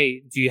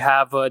 hey, do you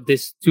have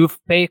this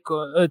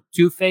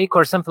toothache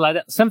or something like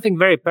that? Something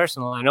very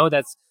personal,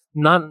 that's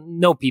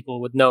no people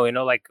would know,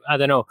 like, I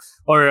don't know,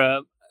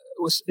 or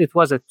it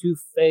was a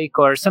toothache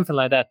or something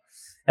like that.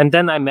 And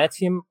then I met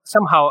him.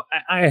 Somehow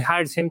I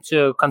hired him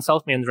to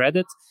consult me on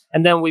Reddit.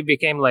 And then we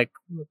became like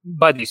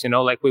buddies,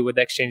 like we would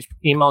exchange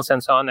emails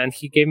and so on. And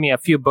he gave me a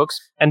few books.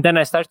 And then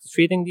I started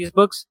reading these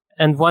books.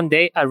 And one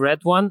day I read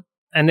one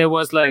and it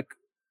was like,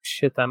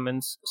 shit, I'm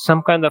in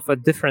some kind of a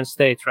different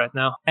state right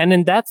now. And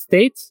in that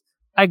state,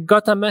 I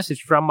got a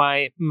message from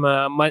my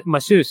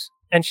masseuse.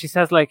 And she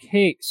says like,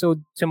 hey,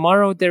 so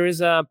tomorrow there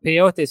is a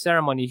peyote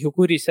ceremony,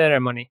 hikuri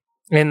ceremony.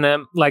 In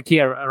like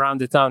here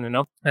around the town,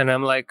 and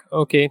I'm like,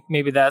 okay,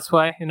 maybe that's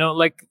why,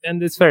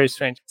 and it's very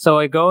strange. So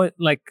I go,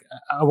 like,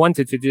 I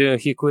wanted to do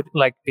hikuri,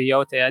 like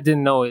peyote. I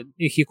didn't know it.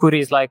 Hikuri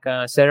is like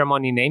a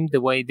ceremony name,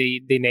 the way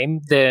they name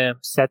the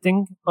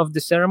setting of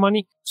the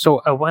ceremony.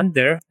 So I went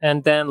there,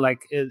 and then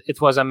like it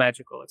was a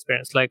magical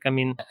experience. Like, I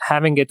mean,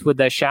 having it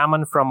with a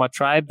shaman from a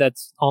tribe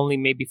that's only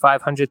maybe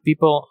 500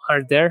 people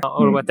are there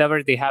or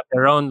whatever. They have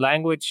their own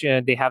language,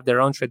 they have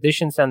their own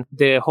traditions, and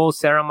the whole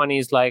ceremony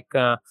is like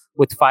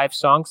with 5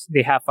 songs.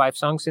 They have 5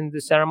 songs in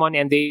the ceremony,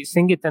 and they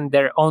sing it in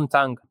their own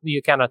tongue.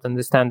 You cannot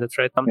understand it,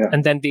 right?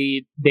 And then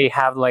they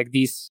have like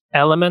these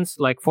elements,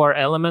 like 4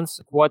 elements: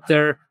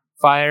 water,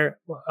 fire.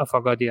 I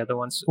forgot the other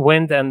ones.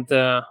 Wind and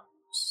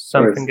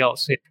something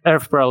else.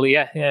 Earth, probably.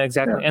 Yeah,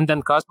 exactly. And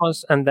then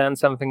cosmos, and then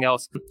something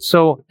else.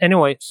 So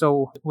anyway,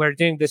 so we're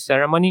doing this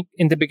ceremony.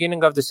 In the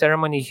beginning of the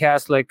ceremony, he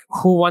has like,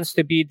 who wants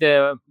to be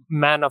the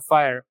man of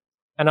fire?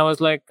 And I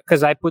was like,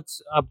 because I put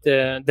up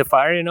the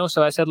fire,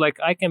 so I said like,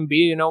 I can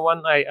be,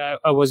 one.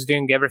 I was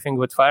doing everything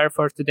with fire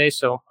for today,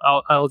 so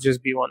I'll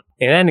just be one.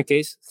 In any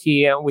case,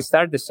 we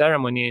start the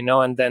ceremony,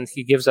 and then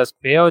he gives us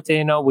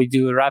peyote, we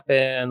do rape,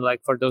 and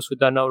like for those who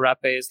don't know, rape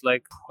is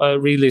like a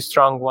really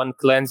strong one,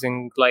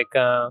 cleansing like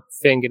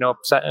thing,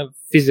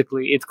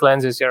 physically it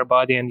cleanses your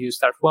body and you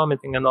start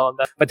vomiting and all of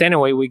that. But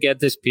anyway, we get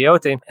this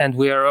peyote and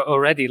we are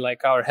already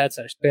like, our heads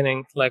are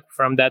spinning like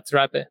from that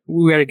rape.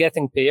 We are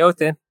getting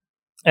peyote.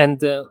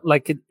 And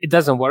like it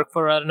doesn't work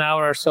for an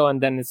hour or so,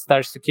 and then it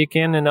starts to kick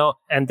in,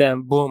 and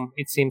then boom,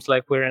 it seems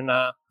like we're in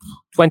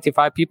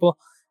 25 people,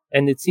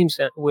 and it seems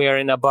that we are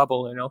in a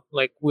bubble,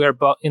 like we are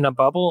in a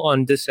bubble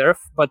on this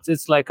earth, but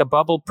it's like a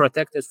bubble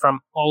protected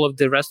from all of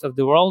the rest of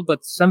the world.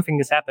 But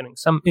something is happening,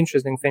 some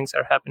interesting things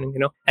are happening,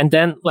 And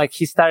then like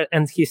he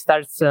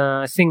starts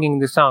singing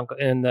the song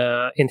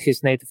in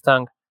his native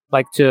tongue.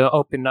 like to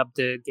open up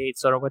the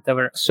gates or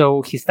whatever.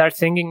 So he starts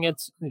singing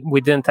it.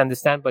 We didn't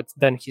understand, but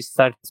then he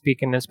started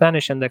speaking in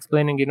Spanish and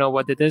explaining,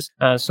 what it is.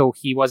 So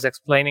he was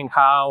explaining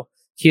how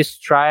his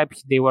tribe,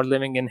 they were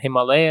living in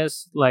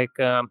Himalayas,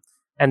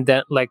 and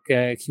then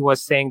he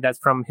was saying that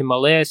from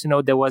Himalayas,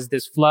 there was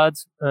this flood,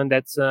 and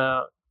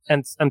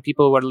and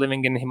people were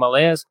living in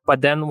Himalayas.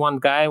 But then one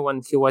guy,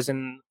 when he was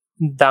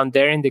down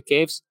there in the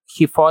caves,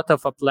 he thought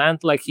of a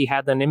plant, like he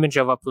had an image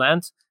of a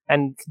plant,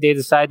 and they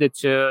decided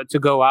to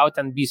go out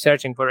and be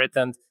searching for it.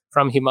 And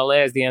from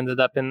Himalayas, they ended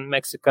up in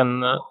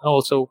Mexican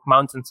also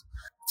mountains.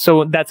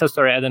 So that's a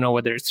story. I don't know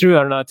whether it's true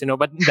or not,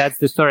 but that's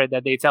the story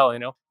that they tell,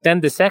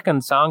 Then the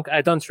second song,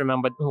 I don't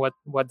remember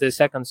what the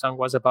second song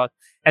was about.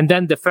 And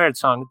then the third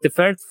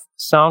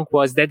song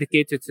was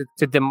dedicated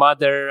to the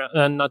mother,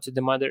 not to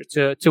the mother,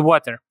 to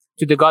water,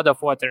 to the god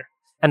of water.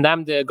 And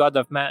I'm the god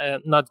of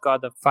not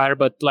god of fire,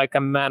 but like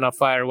a man of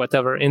fire,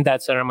 whatever, in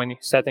that ceremony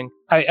setting.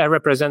 I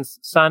represent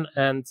sun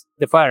and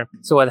the fire.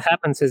 So what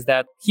happens is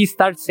that he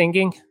starts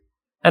singing,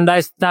 and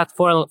I start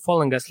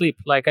falling asleep.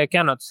 Like I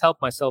cannot help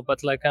myself,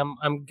 but like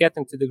I'm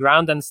getting to the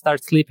ground and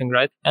start sleeping,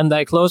 right? And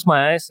I close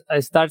my eyes, I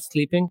start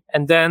sleeping,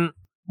 and then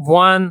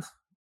one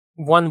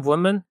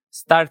woman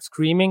starts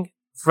screaming,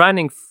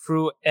 running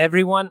through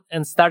everyone,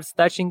 and starts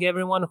touching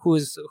everyone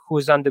who's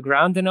on the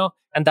ground,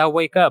 and I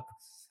wake up.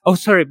 Oh,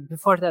 sorry.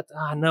 Before that,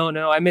 no,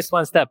 I missed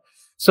one step.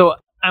 So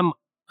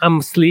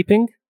I'm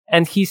sleeping,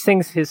 and he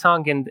sings his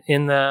song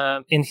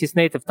in his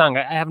native tongue.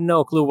 I have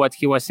no clue what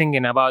he was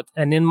singing about.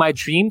 And in my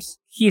dreams,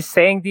 he's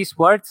saying these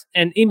words,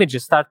 and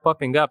images start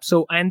popping up.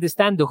 So I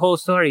understand the whole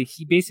story.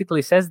 He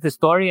basically says the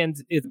story, and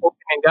it's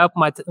opening up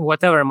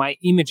my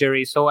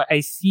imagery. So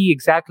I see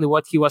exactly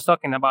what he was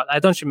talking about. I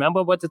don't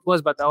remember what it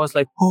was, but I was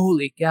like,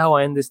 holy cow,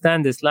 I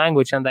understand this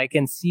language, and I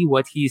can see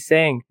what he's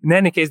saying. In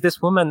any case, this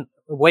woman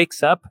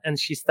wakes up, and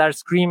she starts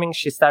screaming,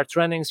 she starts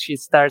running, she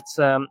starts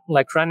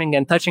running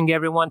and touching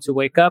everyone to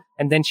wake up,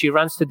 and then she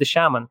runs to the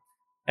shaman.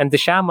 And the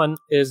shaman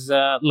is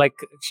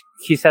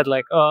he said,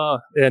 diablito,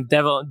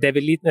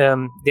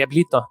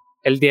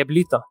 el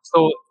diablito.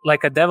 So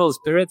like a devil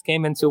spirit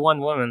came into one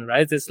woman,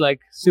 right? It's like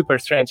super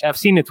strange. I've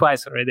seen it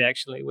twice already,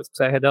 actually, with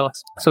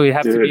psychedelics. So you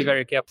have to be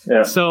very careful.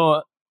 Yeah.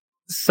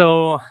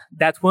 So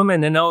that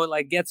woman,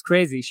 gets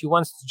crazy. She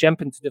wants to jump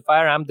into the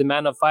fire. I'm the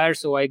man of fire.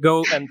 So I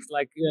go and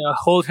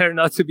hold her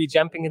not to be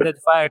jumping into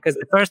the fire. Because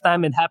the first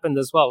time it happened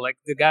as well. Like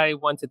the guy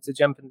wanted to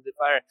jump into the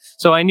fire.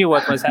 So I knew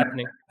what was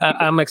happening.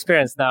 I'm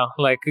experienced now.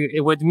 Like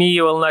with me,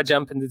 you will not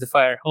jump into the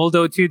fire.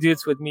 Although 2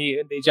 dudes with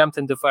me, they jumped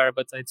into the fire,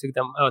 but I took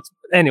them out.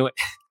 Anyway,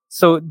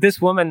 so this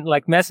woman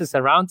messes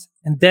around.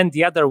 And then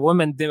the other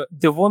woman,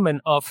 the woman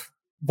of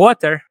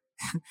water,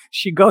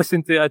 she goes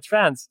into a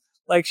trance.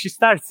 Like she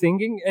starts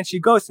singing and she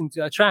goes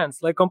into a trance,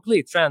 like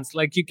complete trance.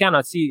 Like you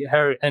cannot see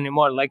her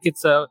anymore. Like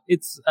it's a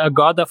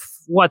god of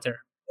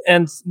water.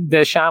 And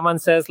the shaman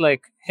says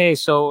hey,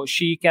 so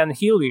she can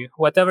heal you,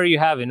 whatever you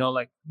have,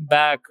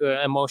 back,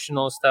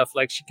 emotional stuff.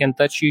 Like she can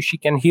touch you, she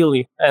can heal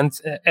you. And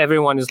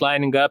everyone is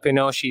lining up,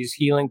 she's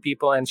healing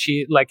people, and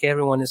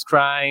everyone is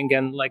crying,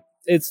 and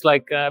it's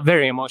a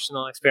very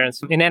emotional experience.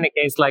 In any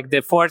case,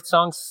 the 4th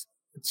songs.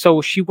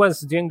 So she was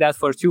doing that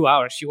for 2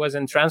 hours. She was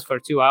in trance for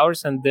 2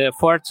 hours, and the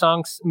 4th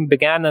songs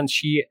began, and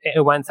she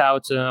went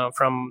out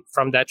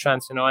from that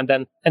trance, and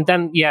then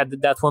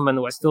that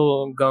woman was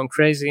still going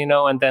crazy,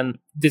 and then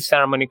this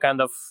ceremony kind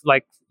of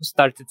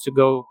started to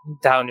go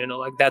down,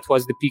 that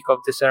was the peak of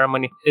the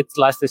ceremony. It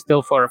lasted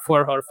still for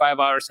 4 or 5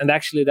 hours, and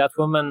actually that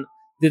woman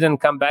didn't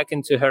come back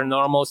into her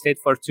normal state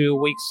for 2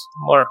 weeks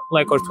more,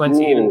 or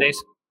 20 even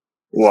days.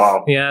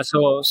 Wow. Yeah.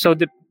 So so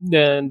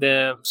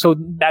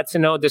that's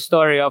the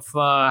story of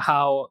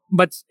how.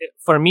 But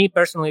for me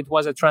personally, it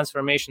was a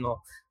transformational.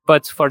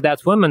 But for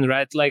that woman,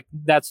 right?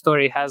 That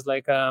story has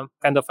a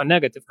kind of a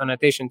negative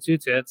connotation too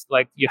to it.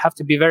 You have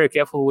to be very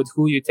careful with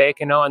who you take,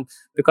 and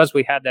because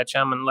we had that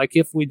shaman,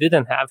 if we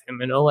didn't have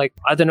him,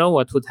 I don't know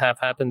what would have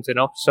happened,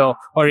 So,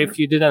 or if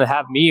you didn't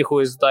have me, who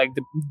is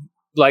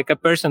a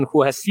person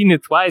who has seen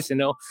it twice,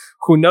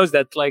 who knows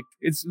that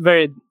it's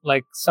very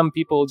some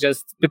people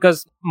just,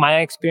 because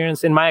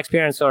in my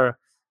experience or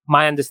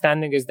my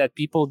understanding is that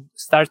people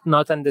start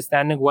not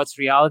understanding what's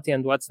reality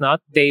and what's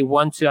not. They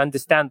want to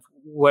understand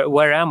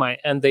where am I,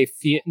 and they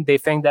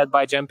think that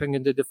by jumping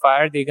into the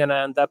fire they're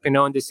gonna end up in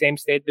the same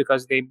state,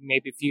 because they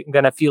maybe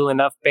gonna feel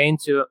enough pain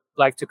to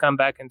come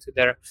back into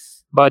their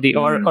body,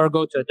 or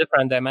go to a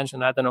different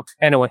dimension. I don't know.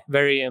 Anyway,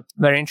 very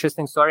very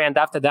interesting story. And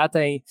after that,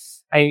 I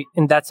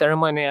in that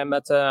ceremony I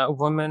met a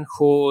woman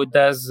who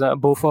does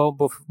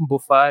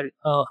bufar.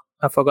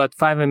 I forgot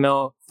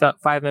 5-MeO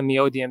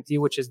DMT,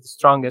 which is the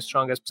strongest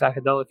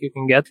psychedelic you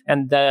can get.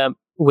 And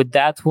with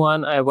that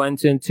one, I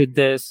went into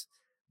this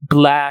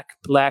black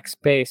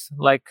space.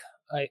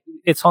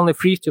 It's only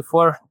 3 to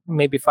 4,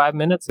 maybe 5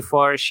 minutes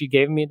before she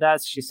gave me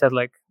that. She said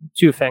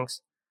 2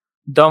 things.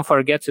 Don't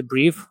forget to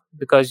breathe,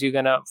 because you're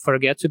going to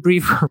forget to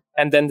breathe.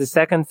 And then the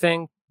second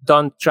thing,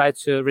 don't try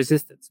to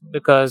resist it,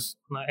 because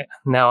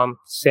now I'm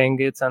saying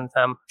it and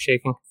I'm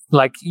shaking.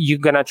 You're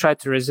going to try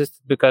to resist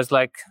it because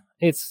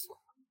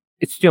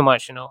it's too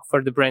much,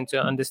 for the brain to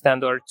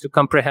understand or to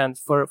comprehend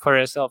for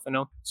yourself,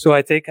 So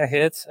I take a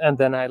hit and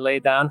then I lay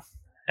down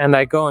and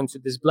I go into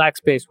this black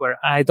space where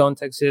I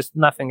don't exist.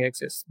 Nothing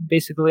exists.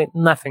 Basically,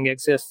 nothing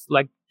exists,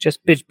 like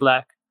just pitch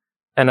black.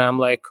 And I'm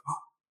like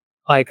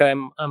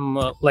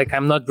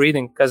I'm not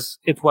breathing because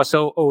it was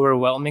so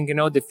overwhelming.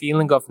 The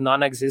feeling of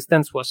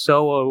non-existence was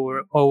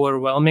so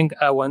overwhelming.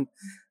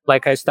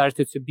 I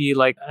started to be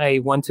like, I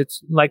wanted,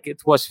 like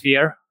it was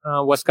fear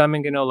was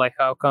coming, like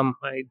how come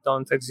I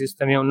don't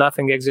exist and,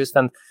 nothing exists.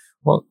 And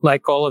well,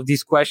 like all of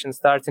these questions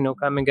start,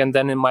 coming, and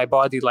then in my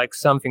body, like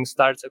something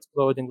starts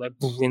exploding, like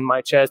in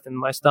my chest, in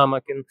my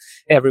stomach, and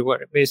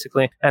everywhere,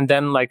 basically. And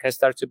then like I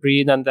start to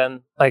breathe, and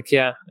then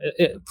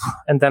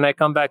and then I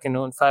come back,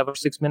 in 5 or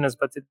 6 minutes,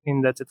 but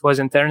it was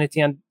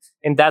eternity. And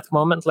in that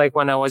moment, like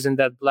when I was in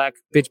that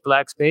pitch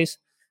black space,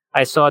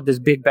 I saw this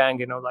big bang,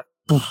 like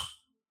poof.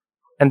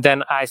 And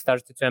then I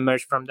started to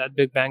emerge from that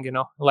big bang,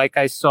 like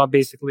I saw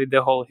basically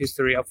the whole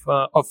history of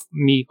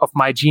me, of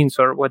my genes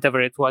or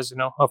whatever it was,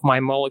 of my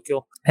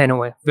molecule.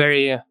 Anyway,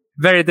 very,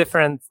 very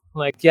different.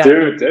 Like, yeah.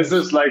 Dude, this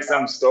is like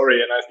some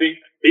story. And I think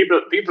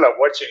people are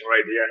watching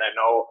right here. And I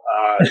know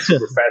it's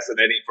super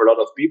fascinating for a lot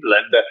of people.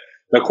 And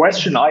the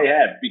question I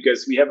have,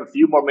 because we have a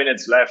few more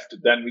minutes left,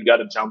 then we got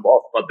to jump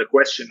off. But the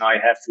question I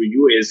have for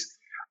you is,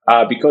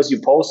 because you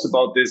post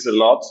about this a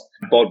lot,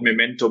 about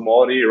memento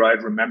mori,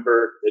 right?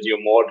 Remember that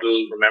you're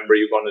mortal, remember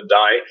you're going to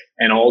die.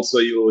 And also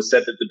you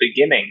said at the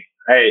beginning,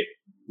 hey,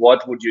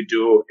 what would you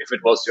do if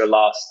it was your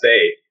last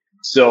day?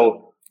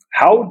 So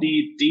how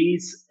did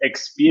these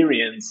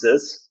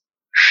experiences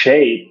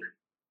shape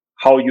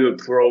how you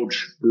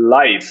approach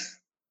life?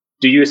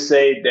 Do you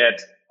say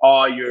that,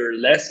 you're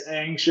less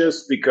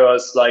anxious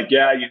because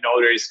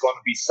there is going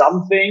to be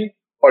something?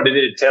 Or did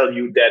it tell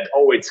you that,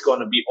 it's going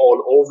to be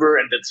all over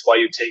and that's why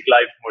you take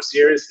life more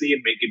seriously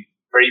and make it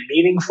very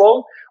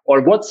meaningful?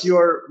 Or what is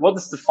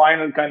the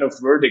final kind of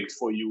verdict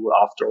for you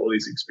after all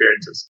these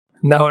experiences?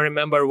 Now I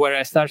remember where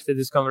I started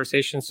this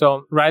conversation.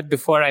 So right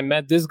before I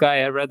met this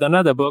guy, I read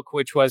another book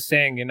which was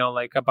saying,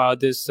 about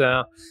this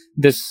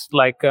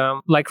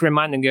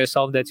reminding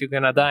yourself that you're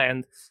going to die.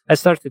 And I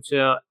started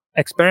to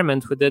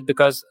experiment with it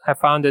because I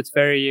found it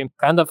very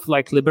kind of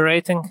like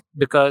liberating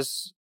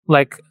because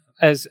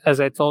as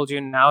I told you,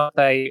 now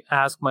I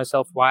ask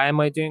myself, why am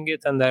I doing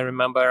it? And I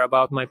remember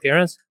about my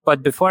parents.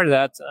 But before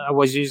that, I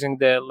was using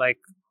the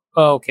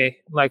I'm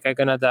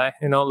gonna die,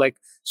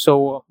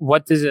 so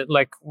what is it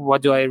like?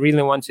 What do I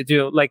really want to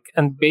do?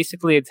 And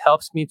basically it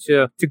helps me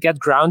to get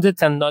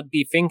grounded and not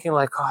be thinking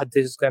like,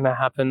 this is gonna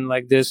happen,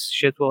 like this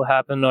shit will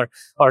happen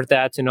or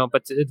that,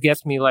 but it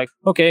gets me like,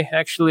 okay,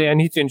 actually I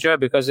need to enjoy,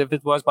 because if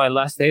it was my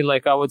last day,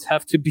 like I would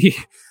have to be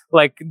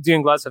like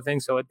doing lots of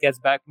things. So it gets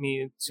back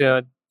me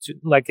to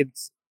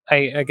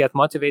I get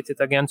motivated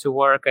again to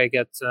work. I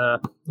get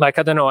I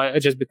don't know, I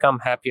just become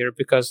happier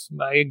because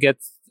I get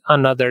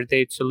another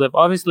day to live.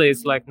 Obviously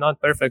it's like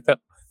not perfect.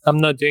 I'm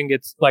not doing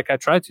it like I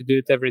try to do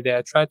it every day.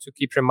 I try to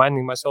keep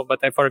reminding myself, but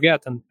I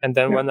forget. And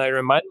then when I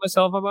remind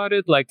myself about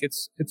it, like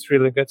it's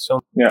really good. So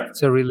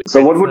it's a really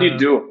So what would you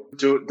do?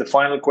 To the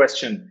final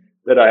question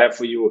that I have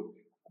for you,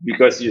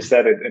 because you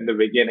said it in the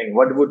beginning,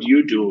 what would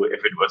you do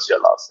if it was your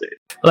last day?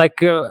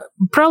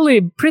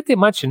 Probably pretty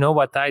much,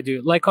 what I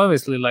do. Like,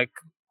 obviously, like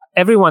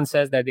everyone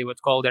says that they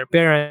would call their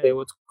parents, they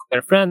would call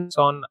their friends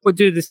on, would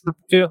do this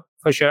too,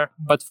 for sure.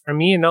 But for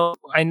me,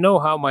 I know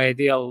how my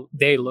ideal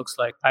day looks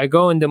like. I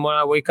go in the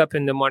morning, I wake up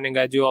in the morning,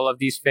 I do all of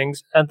these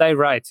things and I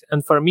write.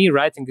 And for me,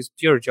 writing is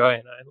pure joy.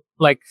 And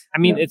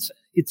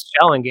it's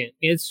challenging,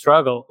 it's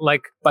struggle,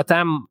 but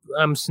I'm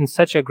in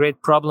such a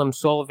great problem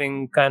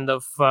solving kind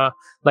of,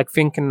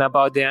 thinking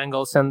about the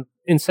angles and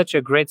in such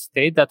a great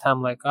state that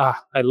I'm like,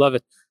 I love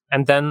it.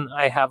 And then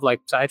I have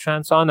like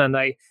psytrance on and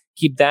I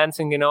keep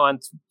dancing,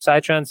 and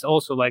psytrance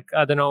also,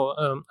 I don't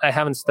know, I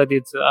haven't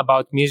studied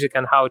about music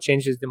and how it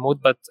changes the mood,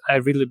 but I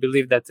really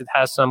believe that it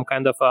has some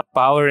kind of a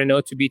power,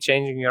 to be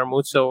changing your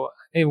mood. So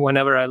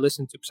whenever I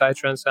listen to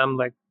psytrance, I'm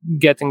like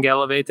getting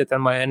elevated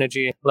and my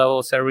energy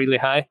levels are really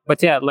high.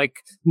 But yeah,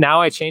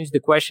 now I changed the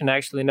question,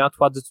 actually, not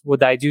what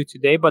would I do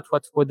today, but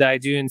what would I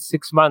do in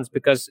 6 months?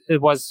 Because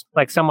it was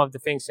like some of the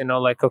things,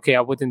 okay,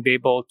 I wouldn't be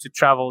able to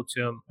travel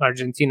to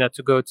Argentina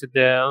to go to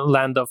the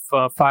land of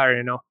fire,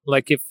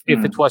 if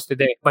it was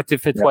today. But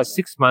if it was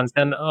 6 months,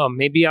 then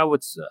maybe I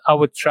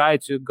would try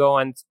to go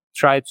and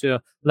try to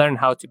learn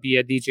how to be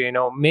a DJ,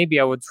 maybe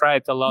I would try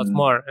it a lot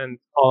more and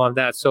all of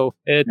that. So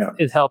it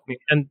helped me.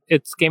 And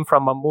it came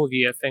from a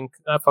movie, I think.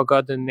 I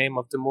forgot the name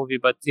of the movie,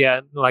 but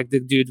the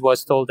dude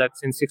was told that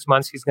in 6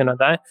 months he's gonna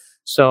die.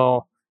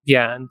 So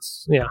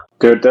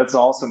Good, that's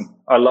awesome.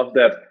 I love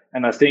that.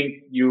 And I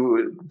think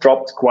you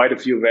dropped quite a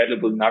few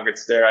valuable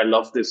nuggets there. I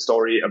love this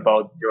story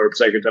about your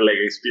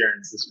psychedelic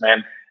experiences,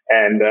 man.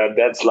 And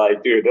that's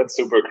dude, that's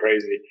super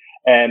crazy.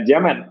 And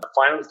man,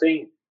 final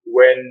thing,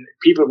 when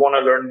people want to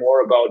learn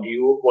more about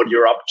you, what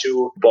you're up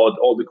to, about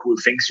all the cool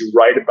things you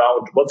write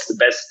about, what's the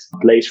best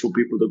place for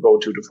people to go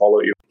to follow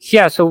you?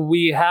 Yeah, so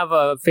we have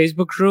a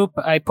Facebook group.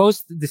 I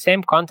post the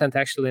same content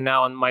actually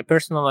now on my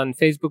personal and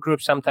Facebook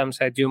group. Sometimes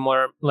I do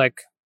more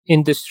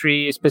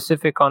industry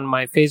specific on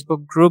my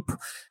Facebook group.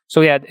 So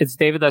yeah, it's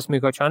Deividas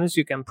Mikocionis.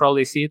 You can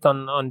probably see it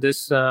on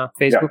this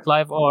Facebook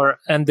Live,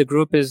 and the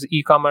group is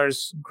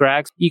e-commerce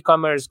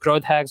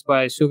growth hacks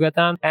by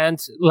Sugatan. And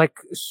like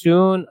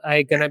soon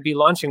I'm gonna be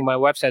launching my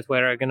website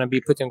where I'm gonna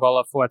be putting all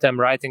of what I'm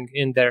writing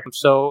in there.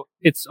 So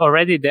it's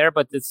already there,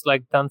 but it's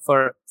like done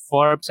for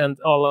Forbes and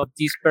all of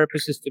these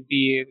purposes to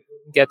be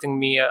getting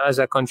me as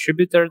a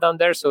contributor down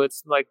there. So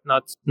it's like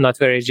not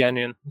very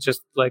genuine,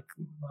 just like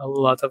a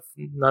lot of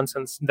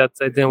nonsense that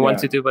I didn't want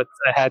to do, but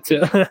I had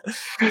to.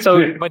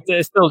 So, but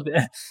still,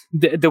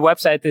 the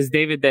website is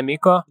David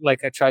Demiko.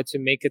 Like I tried to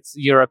make it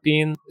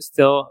European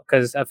still,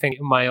 because I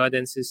think my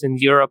audience is in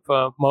Europe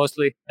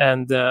mostly.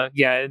 And I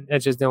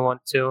just didn't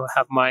want to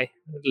have my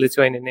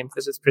Lithuanian name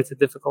because it's pretty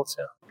difficult.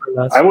 So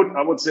I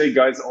would say,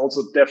 guys,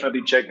 also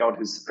definitely check out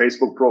his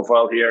Facebook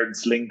profile here.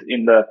 It's linked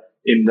in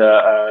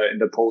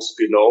the post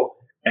below,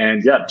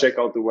 and check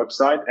out the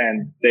website.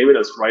 And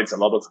Deividas writes a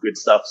lot of good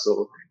stuff.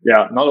 So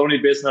not only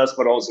business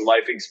but also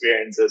life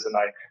experiences, and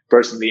I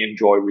personally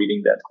enjoy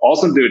reading that.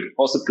 Awesome, dude.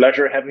 Also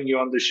pleasure having you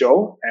on the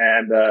show,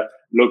 and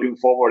looking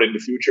forward in the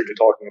future to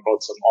talking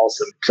about some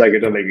awesome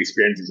psychedelic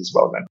experiences as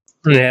well, man.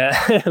 Yeah,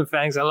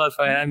 thanks a lot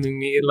for having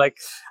me. Like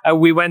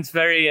we went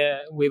very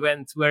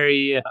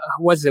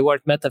what's the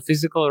word,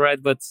 metaphysical, right?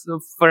 But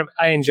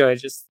I enjoy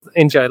it.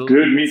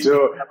 Dude, me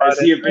too. I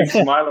see a big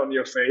smile on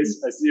your face.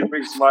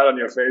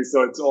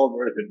 So it's all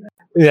worth it, man.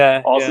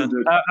 Yeah, awesome,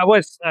 dude.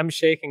 I'm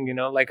shaking,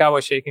 like I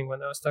was shaking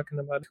when I was talking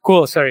about it.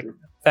 Cool, sorry.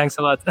 Thanks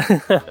a lot.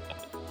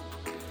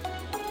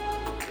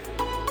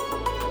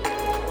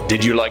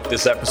 Did you like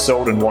this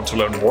episode and want to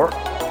learn more?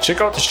 Check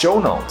out the show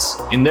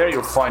notes. In there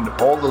you'll find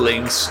all the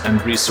links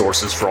and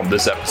resources from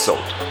this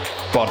episode.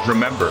 But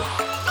remember,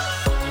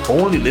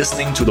 only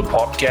listening to the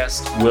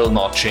podcast will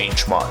not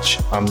change much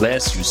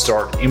unless you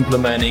start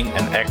implementing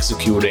and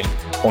executing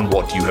on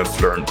what you have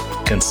learned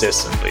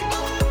consistently.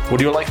 Would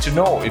you like to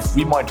know if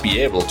we might be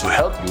able to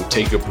help you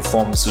take your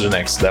performance to the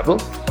next level?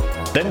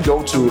 Then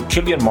go to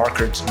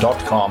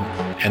kilianmarkert.com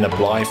and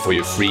apply for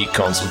your free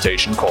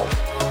consultation call.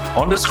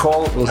 On this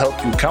call, we'll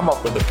help you come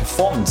up with a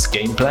performance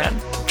game plan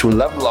to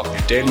level up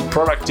your daily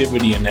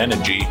productivity and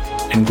energy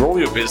and grow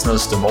your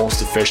business the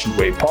most efficient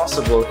way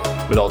possible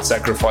without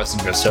sacrificing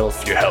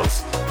yourself, your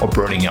health, or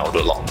burning out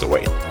along the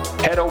way.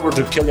 Head over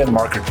to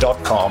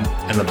kilianmarkert.com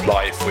and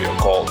apply for your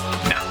call